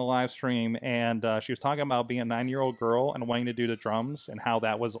were doing the live stream, and she was talking about being a 9-year-old girl and wanting to do the drums and how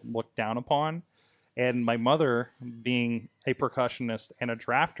that was looked down upon. And my mother, being a percussionist and a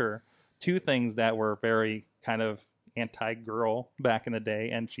drafter, two things that were very kind of anti-girl back in the day,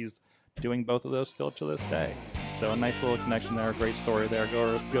 and she's doing both of those still to this day. So a nice little connection there, a great story there.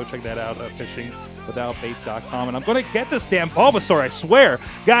 Go check that out at fishingwithoutbait.com. And I'm going to get this damn Bulbasaur, I swear.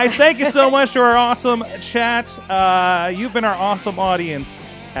 Guys, thank you so much for our awesome chat. You've been our awesome audience.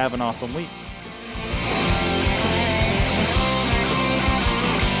 Have an awesome week.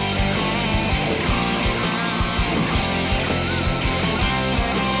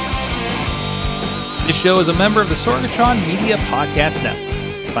 This show is a member of the Sorgatron Media Podcast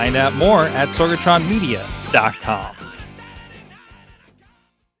Network. Find out more at sorgatronmedia.com.